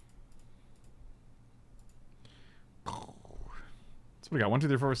 So we got 1, 2,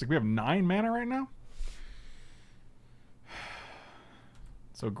 3, 4, 5, 6. We have 9 mana right now?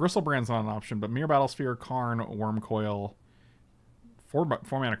 So Gristlebrand's not an option, but Mere Battlesphere, Karn, Wormcoil, 4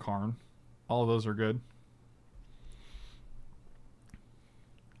 mana Karn. All of those are good.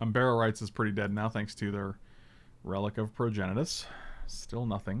 Barrow Rights is pretty dead now thanks to their Relic of Progenitus. Still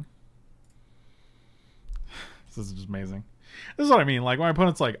nothing. This is just amazing. This is what I mean. Like, my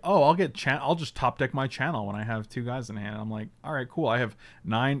opponent's like, oh, I'll just top deck my channel when I have 2 guys in hand. I'm like, all right, cool. I have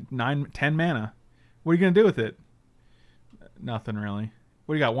 10 mana. What are you going to do with it? Nothing, really.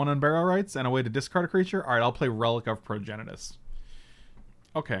 What do you got? 1 Barrow Rights and a way to discard a creature? All right, I'll play Relic of Progenitus.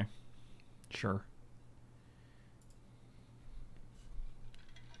 Okay. Sure.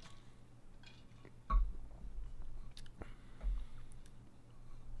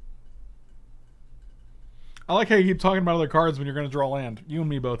 I like how you keep talking about other cards when you're going to draw land. You and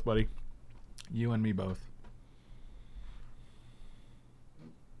me both, buddy. You and me both.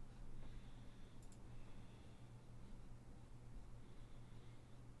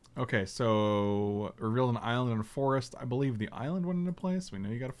 Okay, so revealed an island and a forest. I believe the island went into place. We know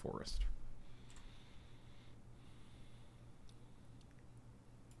you got a forest.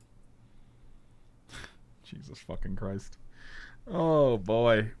 Jesus fucking Christ. Oh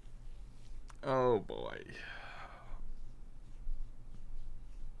boy. Oh boy.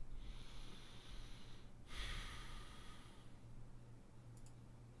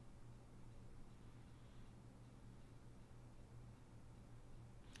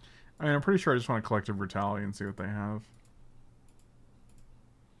 I mean, I'm pretty sure I just want to Collective Brutality and see what they have.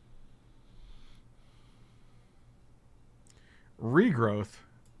 Regrowth.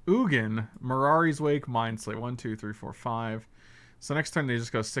 Ugin. Mirari's Wake. Mindslate. 1, 2, 3, 4, 5. So next time they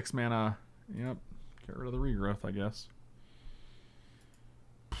just go 6 mana. Yep. Get rid of the Regrowth, I guess.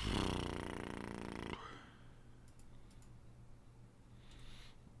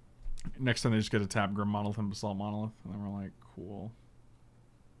 Next time they just get a tap Grim Monolith and Basalt Monolith. And then we're like, cool.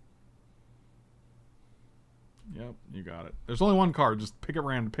 Yep, you got it. There's only 1 card. Just pick it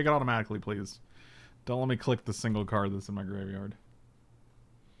random. Pick it automatically, please. Don't let me click the single card that's in my graveyard.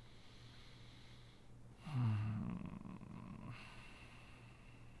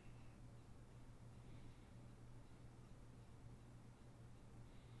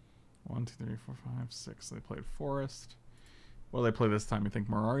 One, two, three, four, five, six. They played Forest. What do they play this time? You think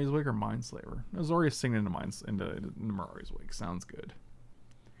Mirari's Wake or Mindslaver? Azorius singing into Mirari's Wake. Sounds good.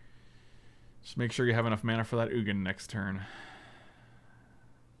 Just make sure you have enough mana for that Ugin next turn.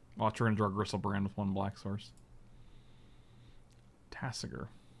 Watch, we're going to draw Gristlebrand with 1 black source. Tasigur.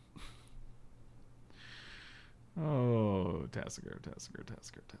 Oh, Tasigur.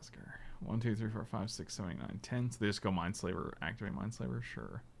 1, 2, 3, 4, 5, 6, 7, 8, 9, 10. So they just go Mindslaver, activate Mindslaver?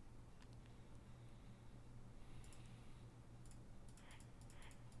 Sure.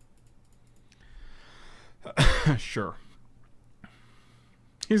 Sure.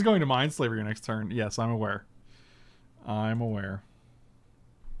 He's going to Mindslaver your next turn. Yes, I'm aware. I'm aware.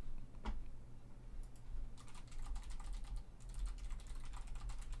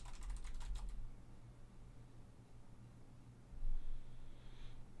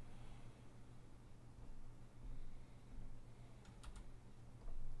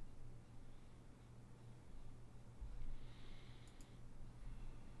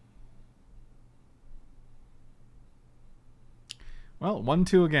 Well,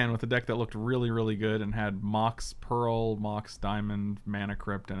 1-2 again with a deck that looked really, really good and had Mox Pearl, Mox Diamond, Mana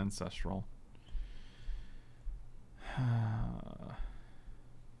Crypt, and Ancestral.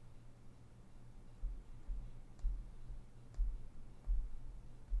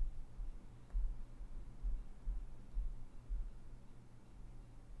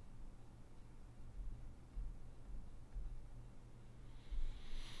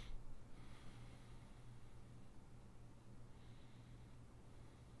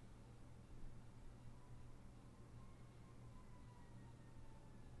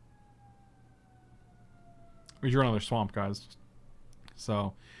 We drew another swamp, guys.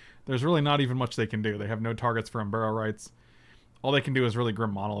 So there's really not even much they can do. They have no targets for Umbaro rights. All they can do is really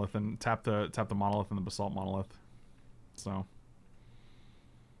Grim Monolith and tap the Monolith and the Basalt Monolith. So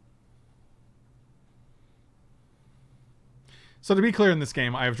to be clear, in this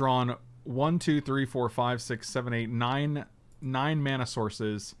game, I have drawn 1, 2, 3, 4, 5, 6, 7, 8, 9 mana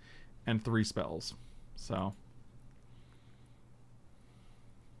sources and 3 spells. So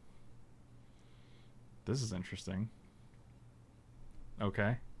this is interesting.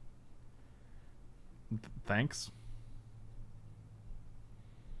 Okay. Thanks.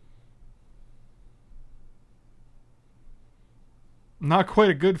 Not quite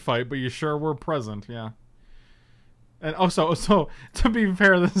a good fight, but you sure were present, yeah. And also, so to be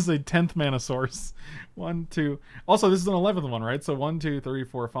fair, this is a 10th mana source. 1, 2. Also, this is an 11th one, right? So 1, 2, 3,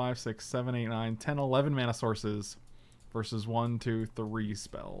 4, 5, 6, 7, 8, 9, 10, 11 mana sources versus 1, 2, 3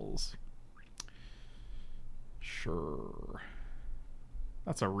 spells. Sure.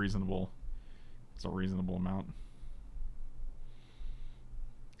 That's a reasonable amount.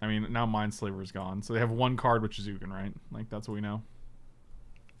 I mean, now Mindslaver's gone. So they have 1 card, which is Ugin, right? Like, that's what we know.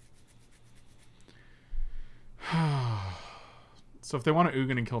 So if they want to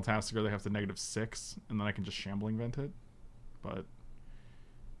Ugin and kill Tastiger, they have to -6, and then I can just Shambling Vent it. But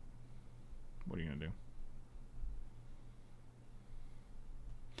what are you going to do?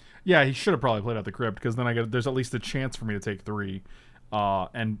 Yeah, he should have probably played out the Crypt, because then there's at least a chance for me to take 3.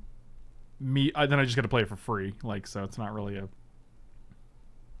 And then I just got to play it for free. Like, so it's not really a...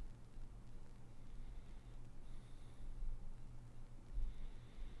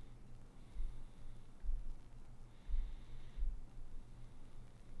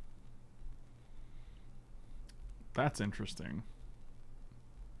 That's interesting.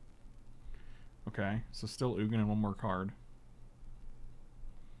 Okay, so still Ugin and 1 more card.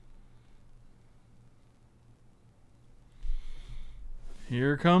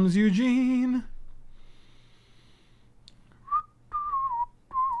 Here comes Eugene.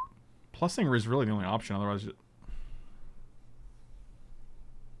 Plussing is really the only option, otherwise...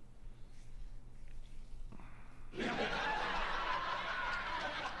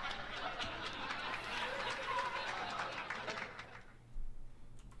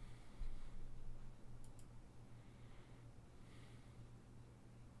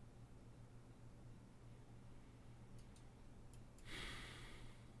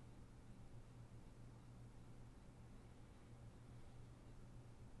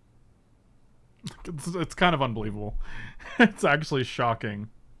 It's kind of unbelievable. It's actually shocking.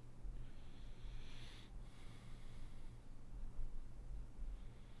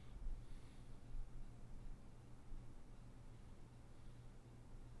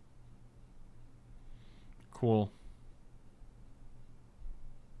 Cool.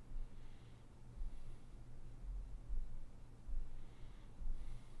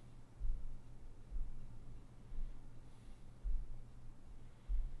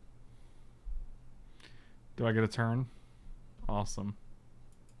 Do I get a turn? Awesome.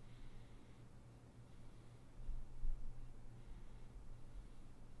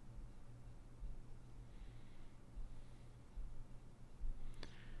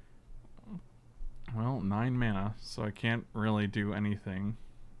 Well, 9 mana, so I can't really do anything.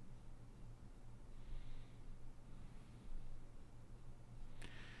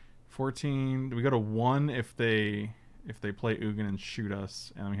 Do we go to 1 if they play Ugin and shoot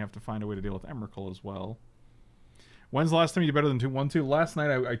us, and we have to find a way to deal with Emrakul as well. When's the last time you did better than 2-1-2? Last night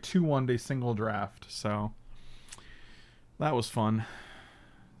I 2-1'd a single draft, so that was fun.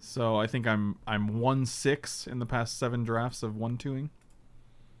 So I think I'm 1-6 in the past 7 drafts of 1-2ing.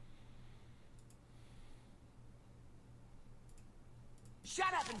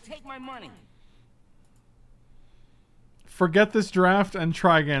 Shut up and take my money. Forget this draft and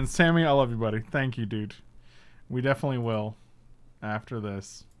try again. Sammy, I love you, buddy. Thank you, dude. We definitely will after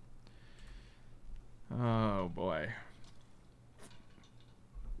this. Oh, boy.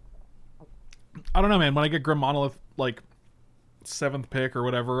 I don't know, man. When I get Grim Monolith, like, 7th pick or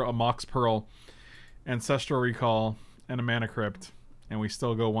whatever, a Mox Pearl, Ancestral Recall, and a Mana Crypt, and we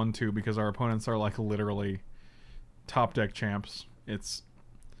still go 1-2 because our opponents are, like, literally top deck champs. It's...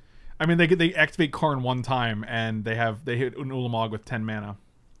 I mean, they activate Karn 1 time, and they hit an Ulamog with 10 mana.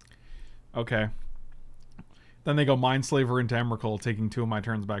 Okay. Then they go Mindslaver into Emrakul, taking 2 of my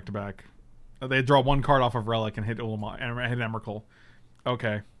turns back to back. They draw 1 card off of Relic and hit Ulamog and hit Emrakul.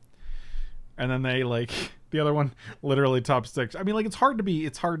 Okay. And then they, like, the other one literally top 6. I mean, like, it's hard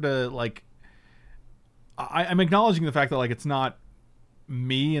to, like, I'm acknowledging the fact that, like, it's not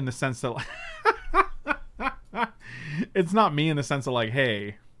me in the sense that, like, it's not me in the sense of, like,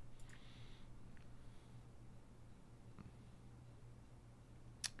 hey,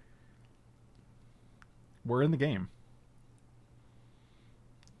 We're in the game.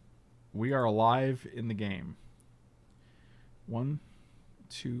 We are alive in the game. 1,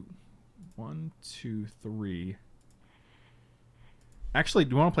 2, 1, 2, 3. Actually,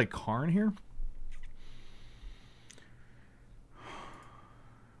 do you want to play Karn here?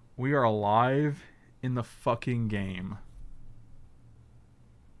 We are alive in the fucking game.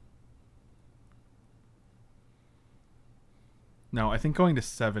 No, I think going to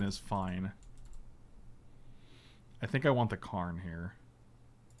 7 is fine. I think I want the Karn here.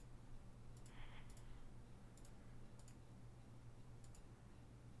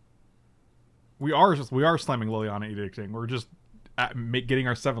 We are slamming Liliana edicting. We're just getting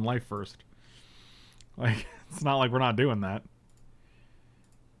our 7 life first. Like, it's not like we're not doing that.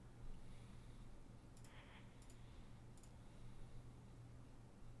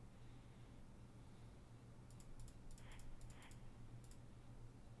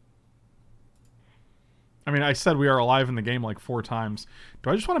 I mean, I said we are alive in the game like 4 times.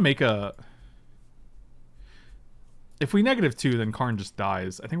 Do I just want to make a... If we -2, then Karn just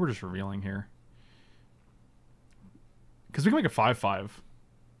dies. I think we're just revealing here. Because we can make a 5/5.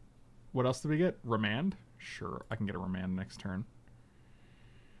 What else do we get? Remand? Sure, I can get a Remand next turn.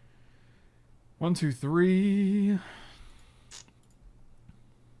 1, 2, 3...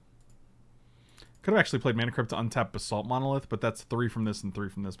 Could have actually played Mana Crypt to untap Basalt Monolith, but that's 3 from this and 3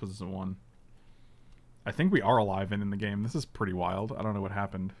 from this, puts us at 1. I think we are alive and in the game. This is pretty wild. I don't know what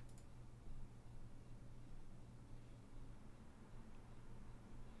happened.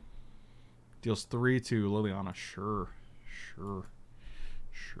 Deals 3 to Liliana. Sure. Sure.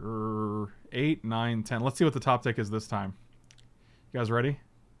 Sure. 8, 9, 10. Let's see what the top deck is this time. You guys ready?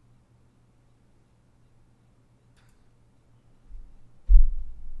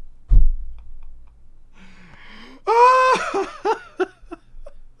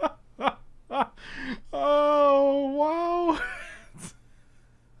 Oh, wow.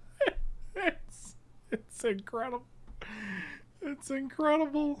 It's incredible. It's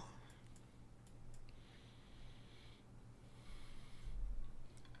incredible.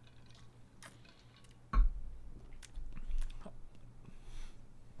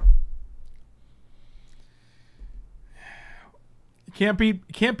 You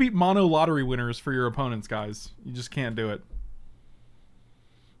can't beat mono lottery winners for your opponents, guys. You just can't do it.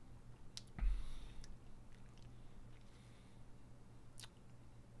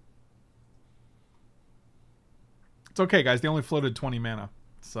 It's okay, guys. They only floated 20 mana,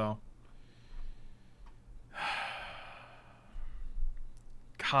 so.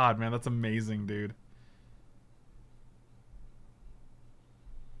 God, man, that's amazing, dude.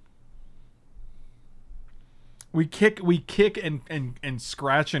 We kick and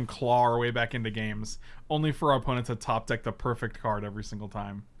scratch and claw our way back into games, only for our opponent to top deck the perfect card every single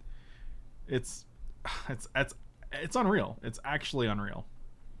time. It's unreal. It's actually unreal.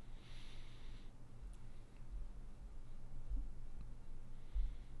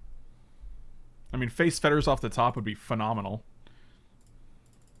 I mean, Face Fetters off the top would be phenomenal.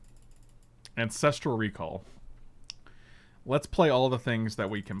 Ancestral Recall. Let's play all the things that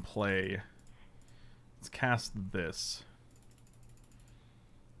we can play. Let's cast this.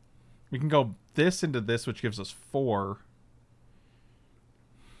 We can go this into this, which gives us 4.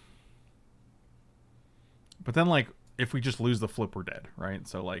 But then, like, if we just lose the flip, we're dead, right?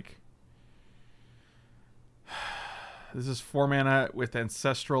 So, like... This is 4 mana with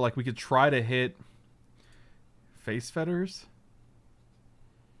Ancestral. Like, we could try to hit Face Fetters.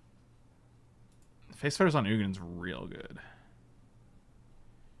 Face Fetters on Ugin's real good.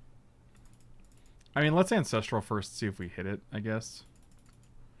 I mean, let's Ancestral first, see if we hit it, I guess.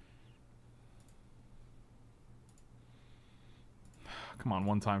 Come on,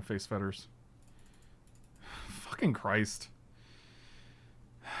 one time Face Fetters. Fucking Christ.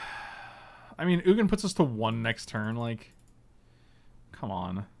 I mean, Ugin puts us to 1 next turn, like... Come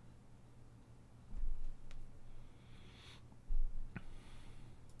on.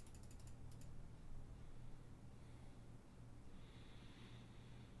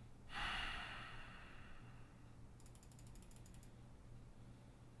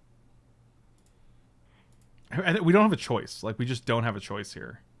 We don't have a choice. Like, we just don't have a choice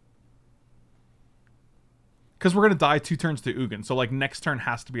here. Because we're going to die 2 turns to Ugin. So, like, next turn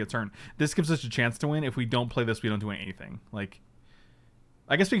has to be a turn. This gives us a chance to win. If we don't play this, we don't do anything. Like,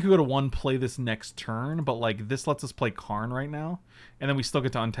 I guess we could go to 1, play this next turn. But, like, this lets us play Karn right now. And then we still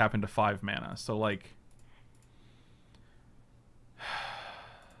get to untap into 5 mana. So, like...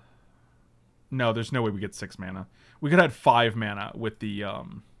 No, there's no way we get 6 mana. We could have had 5 mana with the...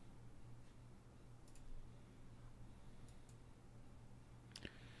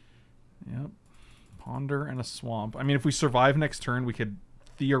 Yep. Ponder and a swamp. I mean, if we survive next turn, we could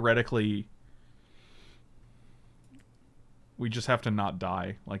theoretically... We just have to not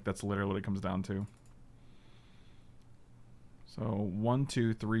die. Like, that's literally what it comes down to. So, 1,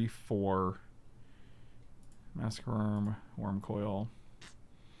 2, 3, 4. Mask worm, worm coil.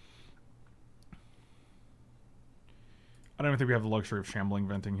 I don't even think we have the luxury of shambling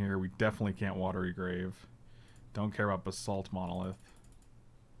venting here. We definitely can't watery grave. Don't care about basalt monolith.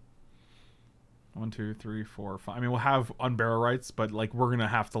 1, 2, 3, 4, 5. I mean, we'll have unbarrow rights, but like we're gonna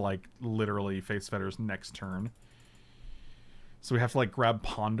have to like literally face fetters next turn. So we have to like grab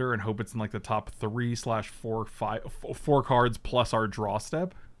ponder and hope it's in like the top 3/4, 4 cards plus our draw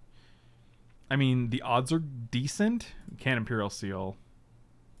step. I mean, the odds are decent. Can't Imperial Seal.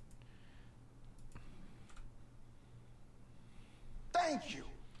 Thank you.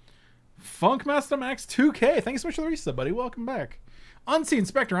 Funkmaster Max 2K. Thanks so much for the resub, buddy. Welcome back. Unseen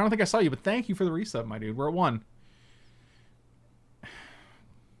Spectre. I don't think I saw you, but thank you for the resub, my dude. We're at 1.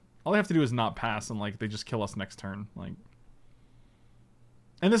 All they have to do is not pass, and like they just kill us next turn. Like,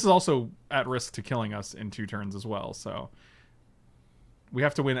 and this is also at risk to killing us in 2 turns as well. So we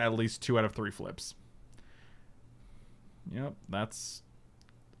have to win at least 2 out of 3 flips. Yep, that's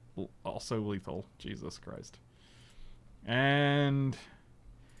also lethal. Jesus Christ. And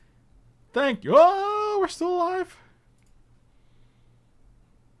thank you. Oh, we're still alive.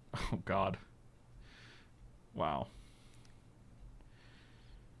 Oh, God. Wow.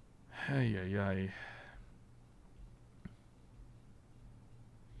 Hey, hey, hey.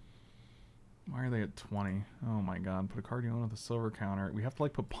 Why are they at 20? Oh, my God. Put a card you own with a silver counter. We have to,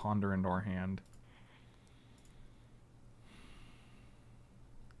 like, put ponder into our hand.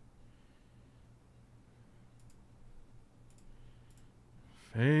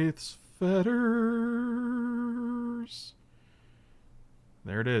 Faith's fetters.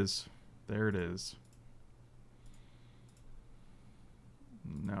 There it is. There it is.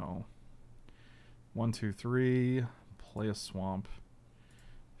 No. 1, 2, 3. Play a swamp.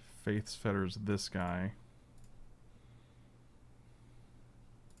 Faith's fetters this guy.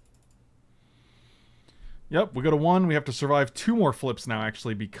 Yep, we go to 1. We have to survive 2 more flips now,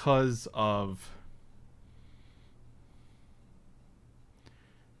 actually, because of...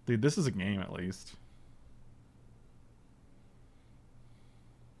 Dude, this is a game, at least.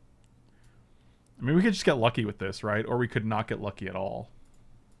 I mean, we could just get lucky with this, right? Or we could not get lucky at all.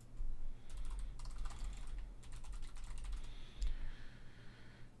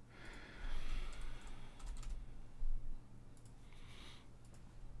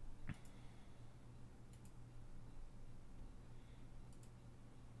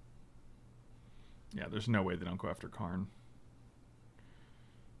 Yeah, there's no way they don't go after Karn.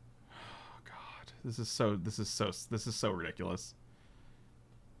 Oh, God. This is so ridiculous.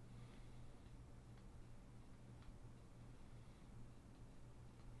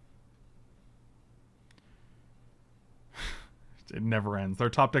 It never ends. Their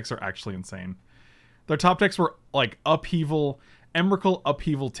top decks are actually insane. Their top decks were like Upheaval, Emrakul,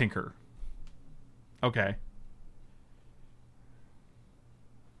 Upheaval, Tinker. Okay.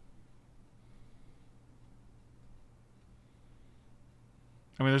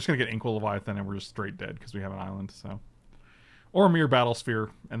 I mean, they're just going to get Inkwell Leviathan and we're just straight dead because we have an island, so. Or a Mere Battle Sphere,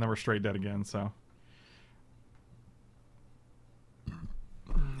 and then we're straight dead again, so.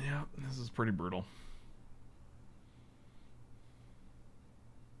 Yeah, this is pretty brutal.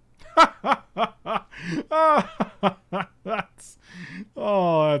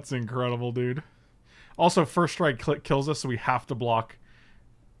 That's incredible, dude. Also, first strike kills us, so we have to block.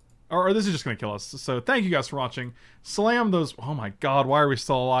 Or this is just going to kill us. So thank you guys for watching. Slam those... Oh my God, why are we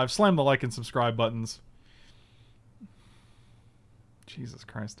still alive? Slam the like and subscribe buttons. Jesus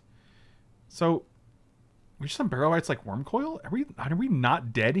Christ. So, we just on Barrow-wights like Worm Coil? Are we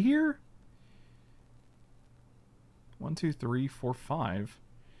not dead here? 1, 2, 3, 4, 5.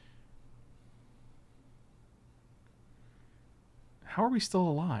 How are we still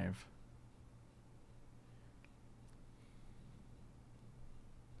alive?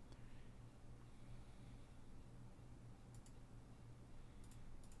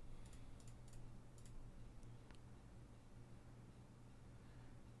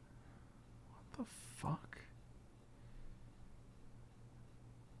 What the fuck?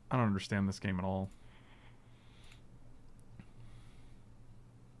 I don't understand this game at all.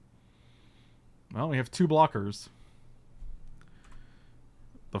 Well, we have 2 blockers.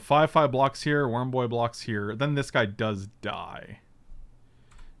 The 5/5 blocks here, Wormboy blocks here. Then this guy does die.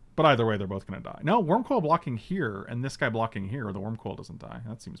 But either way, they're both going to die. No, Wormcoil blocking here, and this guy blocking here, or the Wormcoil doesn't die.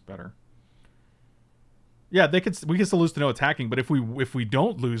 That seems better. Yeah, we can still lose to no attacking, but if we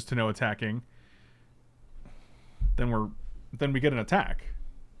don't lose to no attacking, then we get an attack.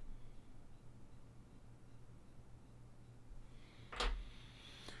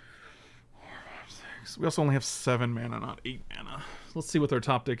 We also only have 7 mana, not 8 mana. Let's see what their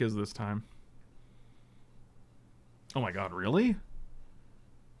top deck is this time. Oh my god, really?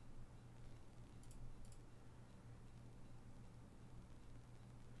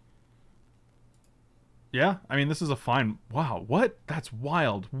 Yeah, I mean, this is a fine... Wow, what? That's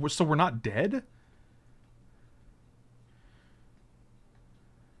wild. So we're not dead?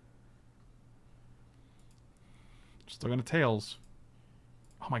 Still gonna Tails.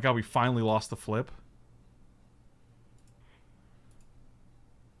 Oh my god, we finally lost the flip.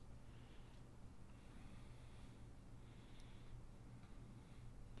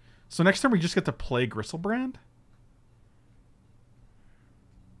 So next time we just get to play Gristlebrand?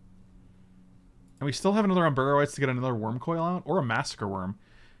 And we still have another Unburrowites to get another Worm Coil out? Or a Massacre Worm.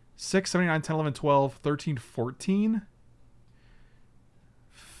 6, 7, 8, 9, 10, 11, 12, 13, 14,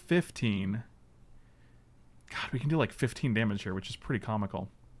 15. God, we can do like 15 damage here, which is pretty comical.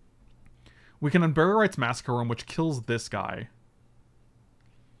 We can Unburrowites Massacre Worm, which kills this guy.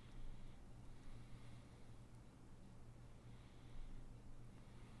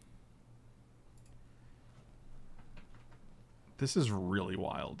 This is really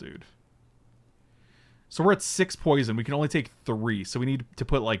wild, dude. So we're at 6 poison. We can only take 3. So we need to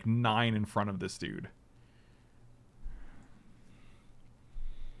put like 9 in front of this dude.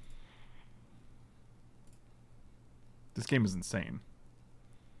 This game is insane.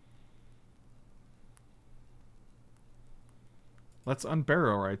 Let's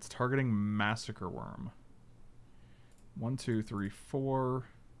Unburrowites targeting Massacre Worm. 1, 2, 3, 4...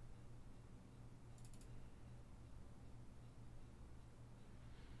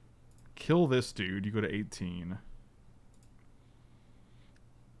 Kill this dude. You go to 18.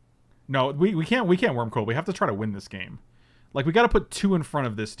 No, we can't Worm Coil. We have to try to win this game. Like, we got to put 2 in front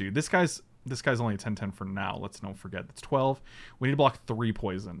of this dude. This guy's only a 10-10 for now. Let's don't forget. That's 12. We need to block 3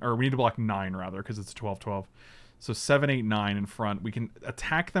 poison. Or we need to block 9, rather, because it's 12-12. So 7, 8, 9 in front. We can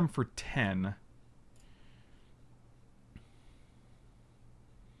attack them for 10.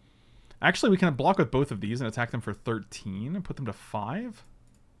 Actually, we can block with both of these and attack them for 13 and put them to 5.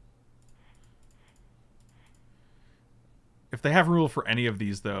 If they have removal for any of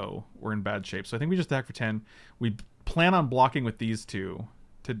these, though, we're in bad shape. So I think we just attack for 10. We plan on blocking with these 2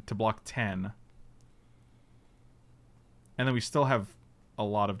 to block 10. And then we still have a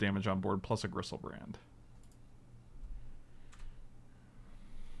lot of damage on board, plus a Gristlebrand.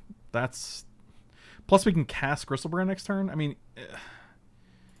 That's... Plus we can cast Gristlebrand next turn. I mean...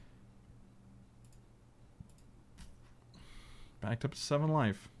 Backed up to 7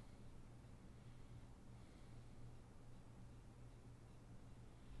 life.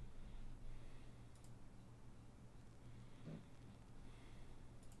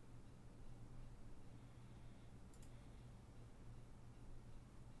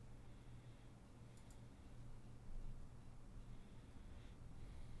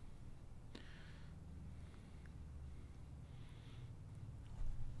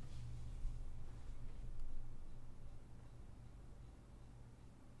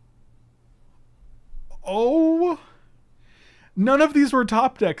 Oh, none of these were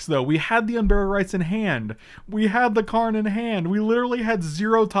top decks, though. We had the Unburrowites in hand. We had the Karn in hand. We literally had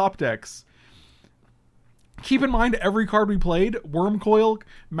 0 top decks. Keep in mind, every card we played, Worm Coil,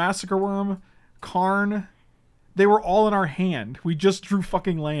 Massacre Worm, Karn, they were all in our hand. We just drew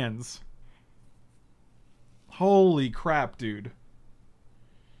fucking lands. Holy crap, dude.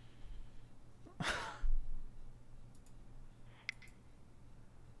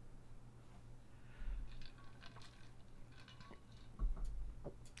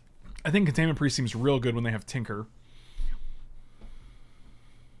 I think Containment Priest seems real good when they have Tinker.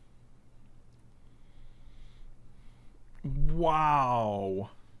 Wow.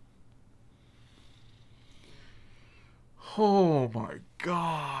 Oh my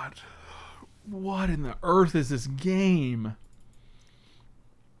god. What in the earth is this game?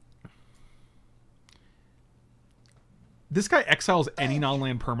 This guy exiles any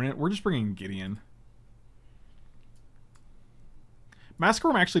non-land permanent. We're just bringing Gideon. Massacre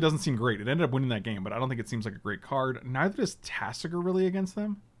Worm actually doesn't seem great. It ended up winning that game, but I don't think it seems like a great card. Neither does Tasigur really against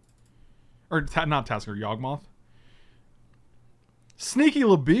them. Or, not Tasigur, Yawgmoth. Sneaky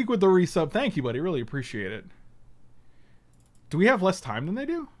Lebeak with the resub. Thank you, buddy. Really appreciate it. Do we have less time than they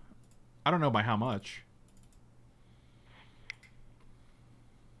do? I don't know by how much.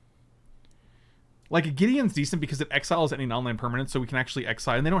 Like, Gideon's decent because it exiles any non-land permanent, so we can actually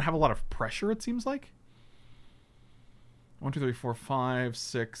exile. And they don't have a lot of pressure, it seems like. 1, 2, 3, 4, 5,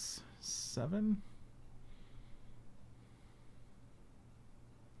 6, 7.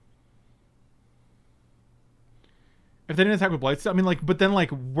 If they didn't attack with Blightsteel, I mean, like, but then,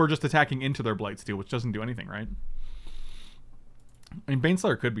 like, we're just attacking into their Blightsteel, which doesn't do anything, right? I mean,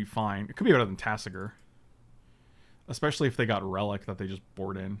 Baneslayer could be fine. It could be better than Tasigur. Especially if they got Relic that they just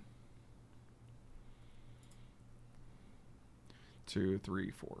board in. 2,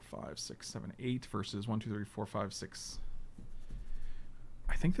 3, 4, 5, 6, 7, 8 versus 1, 2, 3, 4, 5, 6.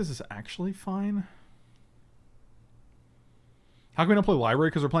 I think this is actually fine. How can we not play Library?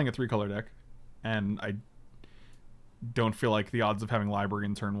 Because we're playing a 3-color deck. And I don't feel like the odds of having Library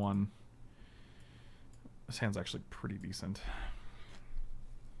in turn 1. This hand's actually pretty decent.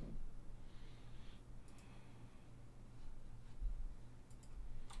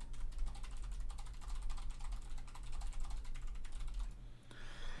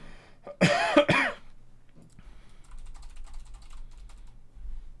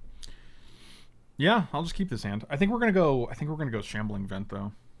 Yeah, I'll just keep this hand. I think we're gonna go Shambling Vent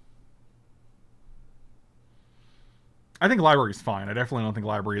though. I think Library's fine. I definitely don't think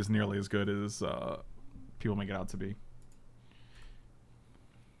Library is nearly as good as people make it out to be.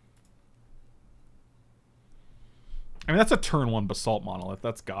 I mean, that's a turn 1 Basalt Monolith.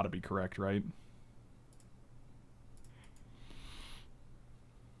 That's gotta be correct, right?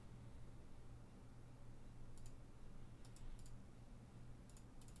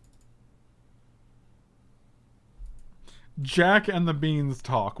 Jack and the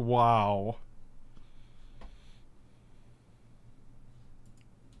Beanstalk. Wow.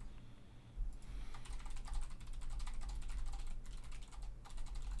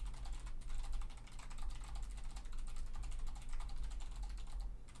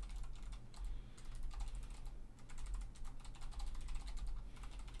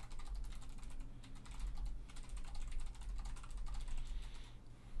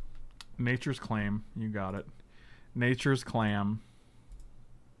 Nature's Claim. You got it. Nature's Clam.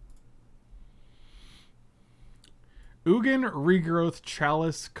 Ugin, Regrowth,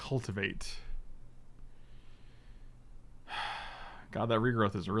 Chalice, Cultivate. God, that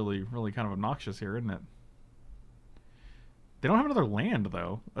Regrowth is really, really kind of obnoxious here, isn't it? They don't have another land,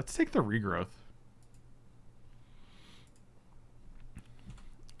 though. Let's take the Regrowth.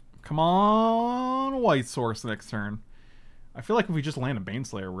 Come on, White Source next turn. I feel like if we just land a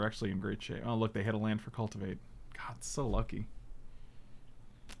Baneslayer, we're actually in great shape. Oh, look, they hit a land for Cultivate. God, so lucky.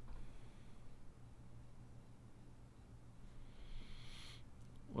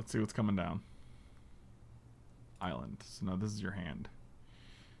 Let's see what's coming down. Island. So no, this is your hand.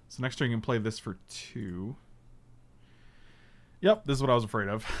 So next turn you can play this for 2. Yep, this is what I was afraid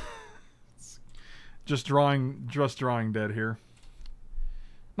of. just drawing dead here.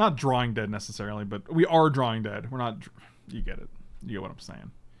 Not drawing dead necessarily, but we are drawing dead. We're not. You get it. You get what I'm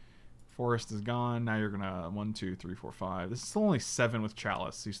saying. Forest is gone. Now you're gonna 1, 2, 3, 4, 5. This is still only 7 with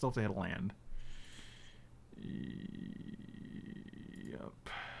Chalice, so you still have to hit a land. Yep.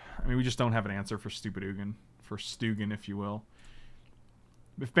 I mean, we just don't have an answer for stupid Ugin. For Stugan, if you will.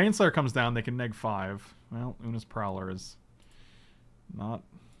 If Baneslayer comes down, they can neg 5. Well, Una's Prowler is not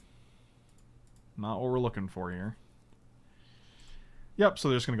what we're looking for here. Yep, so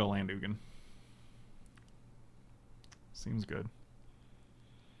they're just gonna go land Ugin. Seems good.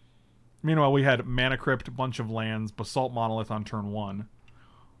 Meanwhile, we had Mana Crypt, bunch of lands, Basalt Monolith on turn 1,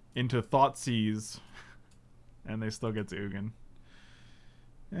 into Thoughtseize, and they still get to Ugin.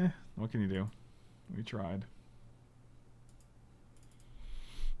 What can you do? We tried.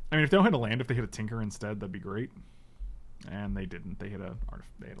 I mean, if they don't hit a land, if they hit a Tinker instead, that'd be great. And they didn't. They hit a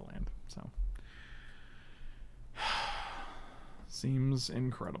land. So seems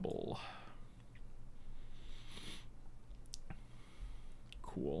incredible.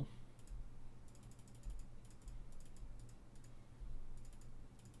 Cool.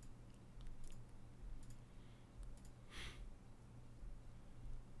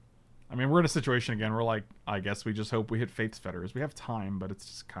 I mean, we're in a situation again where, like, I guess we just hope we hit Faith's Fetters. We have time, but it's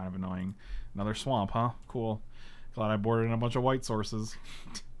just kind of annoying. Another swamp, huh? Cool. Glad I boarded in a bunch of white sources.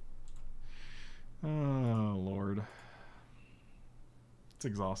 Oh, Lord. It's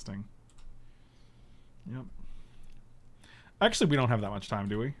exhausting. Yep. Actually, we don't have that much time,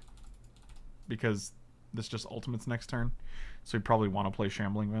 do we? Because this just ultimates next turn. So we probably want to play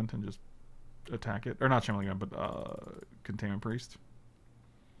Shambling Vent and just attack it. Or not Shambling Vent, but Containment Priest.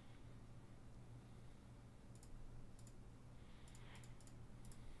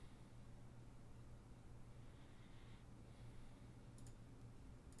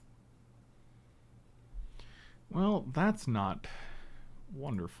 Well, that's not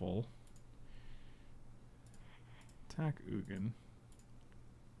wonderful. Attack Ugin.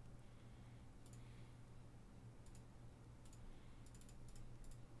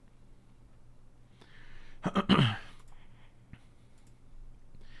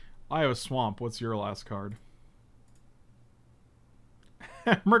 Iowa Swamp, what's your last card?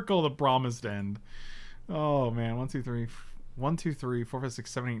 Merkel, the Promised End. Oh, man. 1, 2, 3. 1, 2, 3, 4, 5,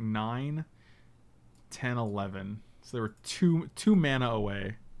 6, 7, 8, 9, 10, 11. So they were two mana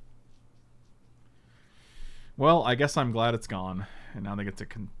away. Well, I guess I'm glad it's gone. And now they get to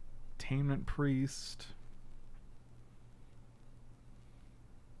Containment Priest.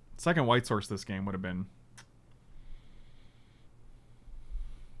 Second white source this game would have been...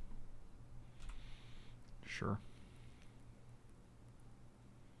 Sure.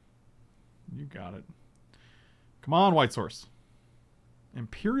 You got it. Come on, white source.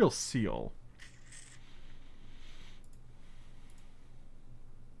 Imperial Seal.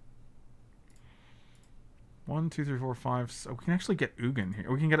 One, two, three, four, five. So we can actually get Ugin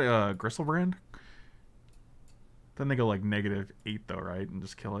here. We can get a Gristlebrand. Then they go like -8 though, right? And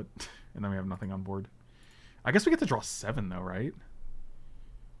just kill it. And then we have nothing on board. I guess we get to draw 7 though, right?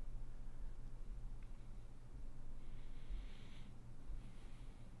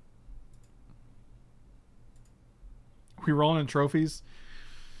 We rolling in trophies?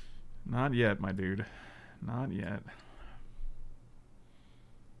 Not yet, my dude. Not yet.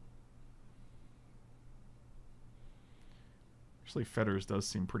 Actually, Fetters does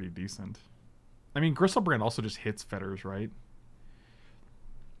seem pretty decent. I mean, Gristlebrand also just hits Fetters, right?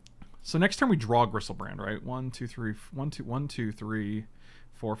 So next turn we draw Gristlebrand, right? 1, 2, 3, 1, 2, 3,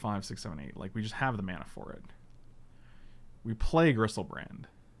 4, 5, 6, 7, 8. Like, we just have the mana for it. We play Gristlebrand.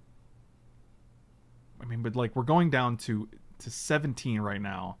 I mean, but like, we're going down to 17 right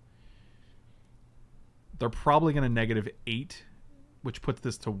now. They're probably going to -8, which puts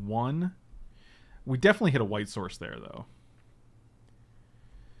this to 1. We definitely hit a white source there, though.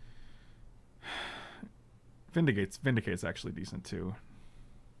 Vindicate's actually decent, too.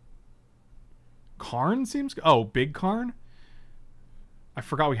 Karn seems... Oh, big Karn? I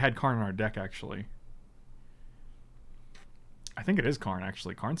forgot we had Karn in our deck, actually. I think it is Karn,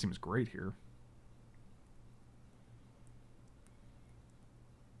 actually. Karn seems great here.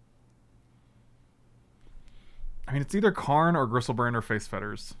 I mean, it's either Karn or Gristlebrand or Face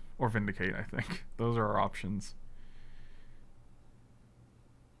Fetters. Or Vindicate, I think. Those are our options.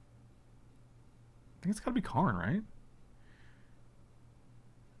 I think it's gotta be Karn, right?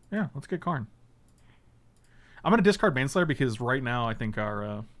 Yeah, let's get Karn. I'm gonna discard Baneslayer because right now I think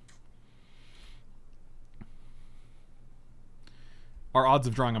our odds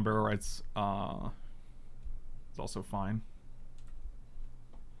of drawing on Barrow Rights is also fine.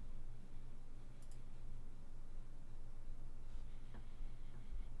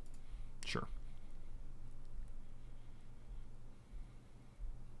 Sure.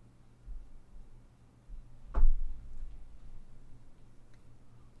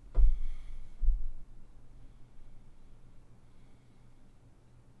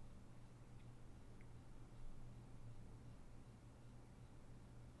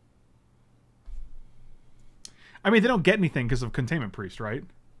 I mean, they don't get anything because of Containment Priest, right?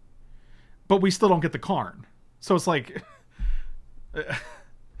 But we still don't get the Karn. So it's like,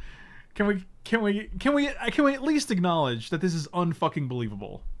 can we at least acknowledge that this is unfucking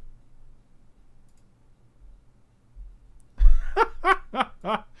believable?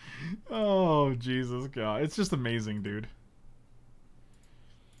 Oh, Jesus God. It's just amazing, dude.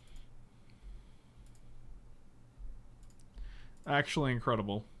 Actually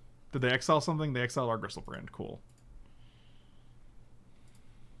incredible. Did they exile something? They exiled our Gristlebrand. Cool.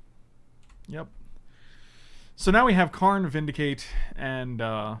 Yep. So now we have Karn, Vindicate, and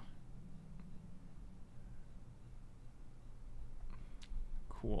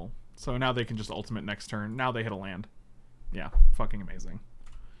cool. So now they can just ultimate next turn. Now they hit a land. Yeah, fucking amazing.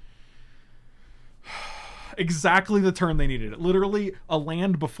 Exactly the turn they needed. Literally a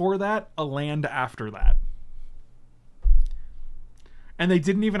land before that, a land after that. And they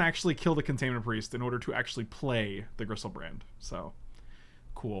didn't even actually kill the Containment Priest in order to actually play the Gristlebrand. So,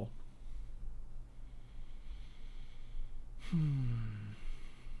 cool.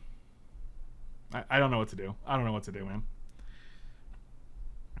 I don't know what to do. I don't know what to do, man.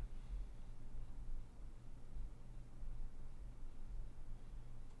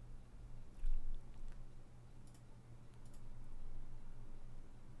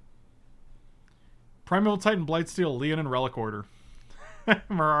 Primeval Titan, Blightsteel, Leon, and Relic Order.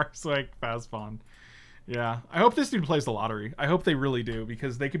 Mirar's like fast spawn. Yeah, I hope this dude plays the lottery. I hope they really do,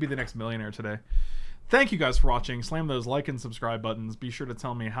 because they could be the next millionaire today. Thank you guys for watching. Slam those like and subscribe buttons. Be sure to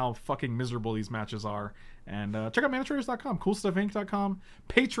tell me how fucking miserable these matches are. And check out manatraders.com, coolstuffinc.com,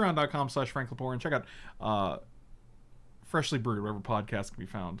 patreon.com/FrankLepore, and check out Freshly Brewed, wherever podcasts can be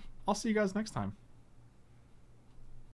found. I'll see you guys next time.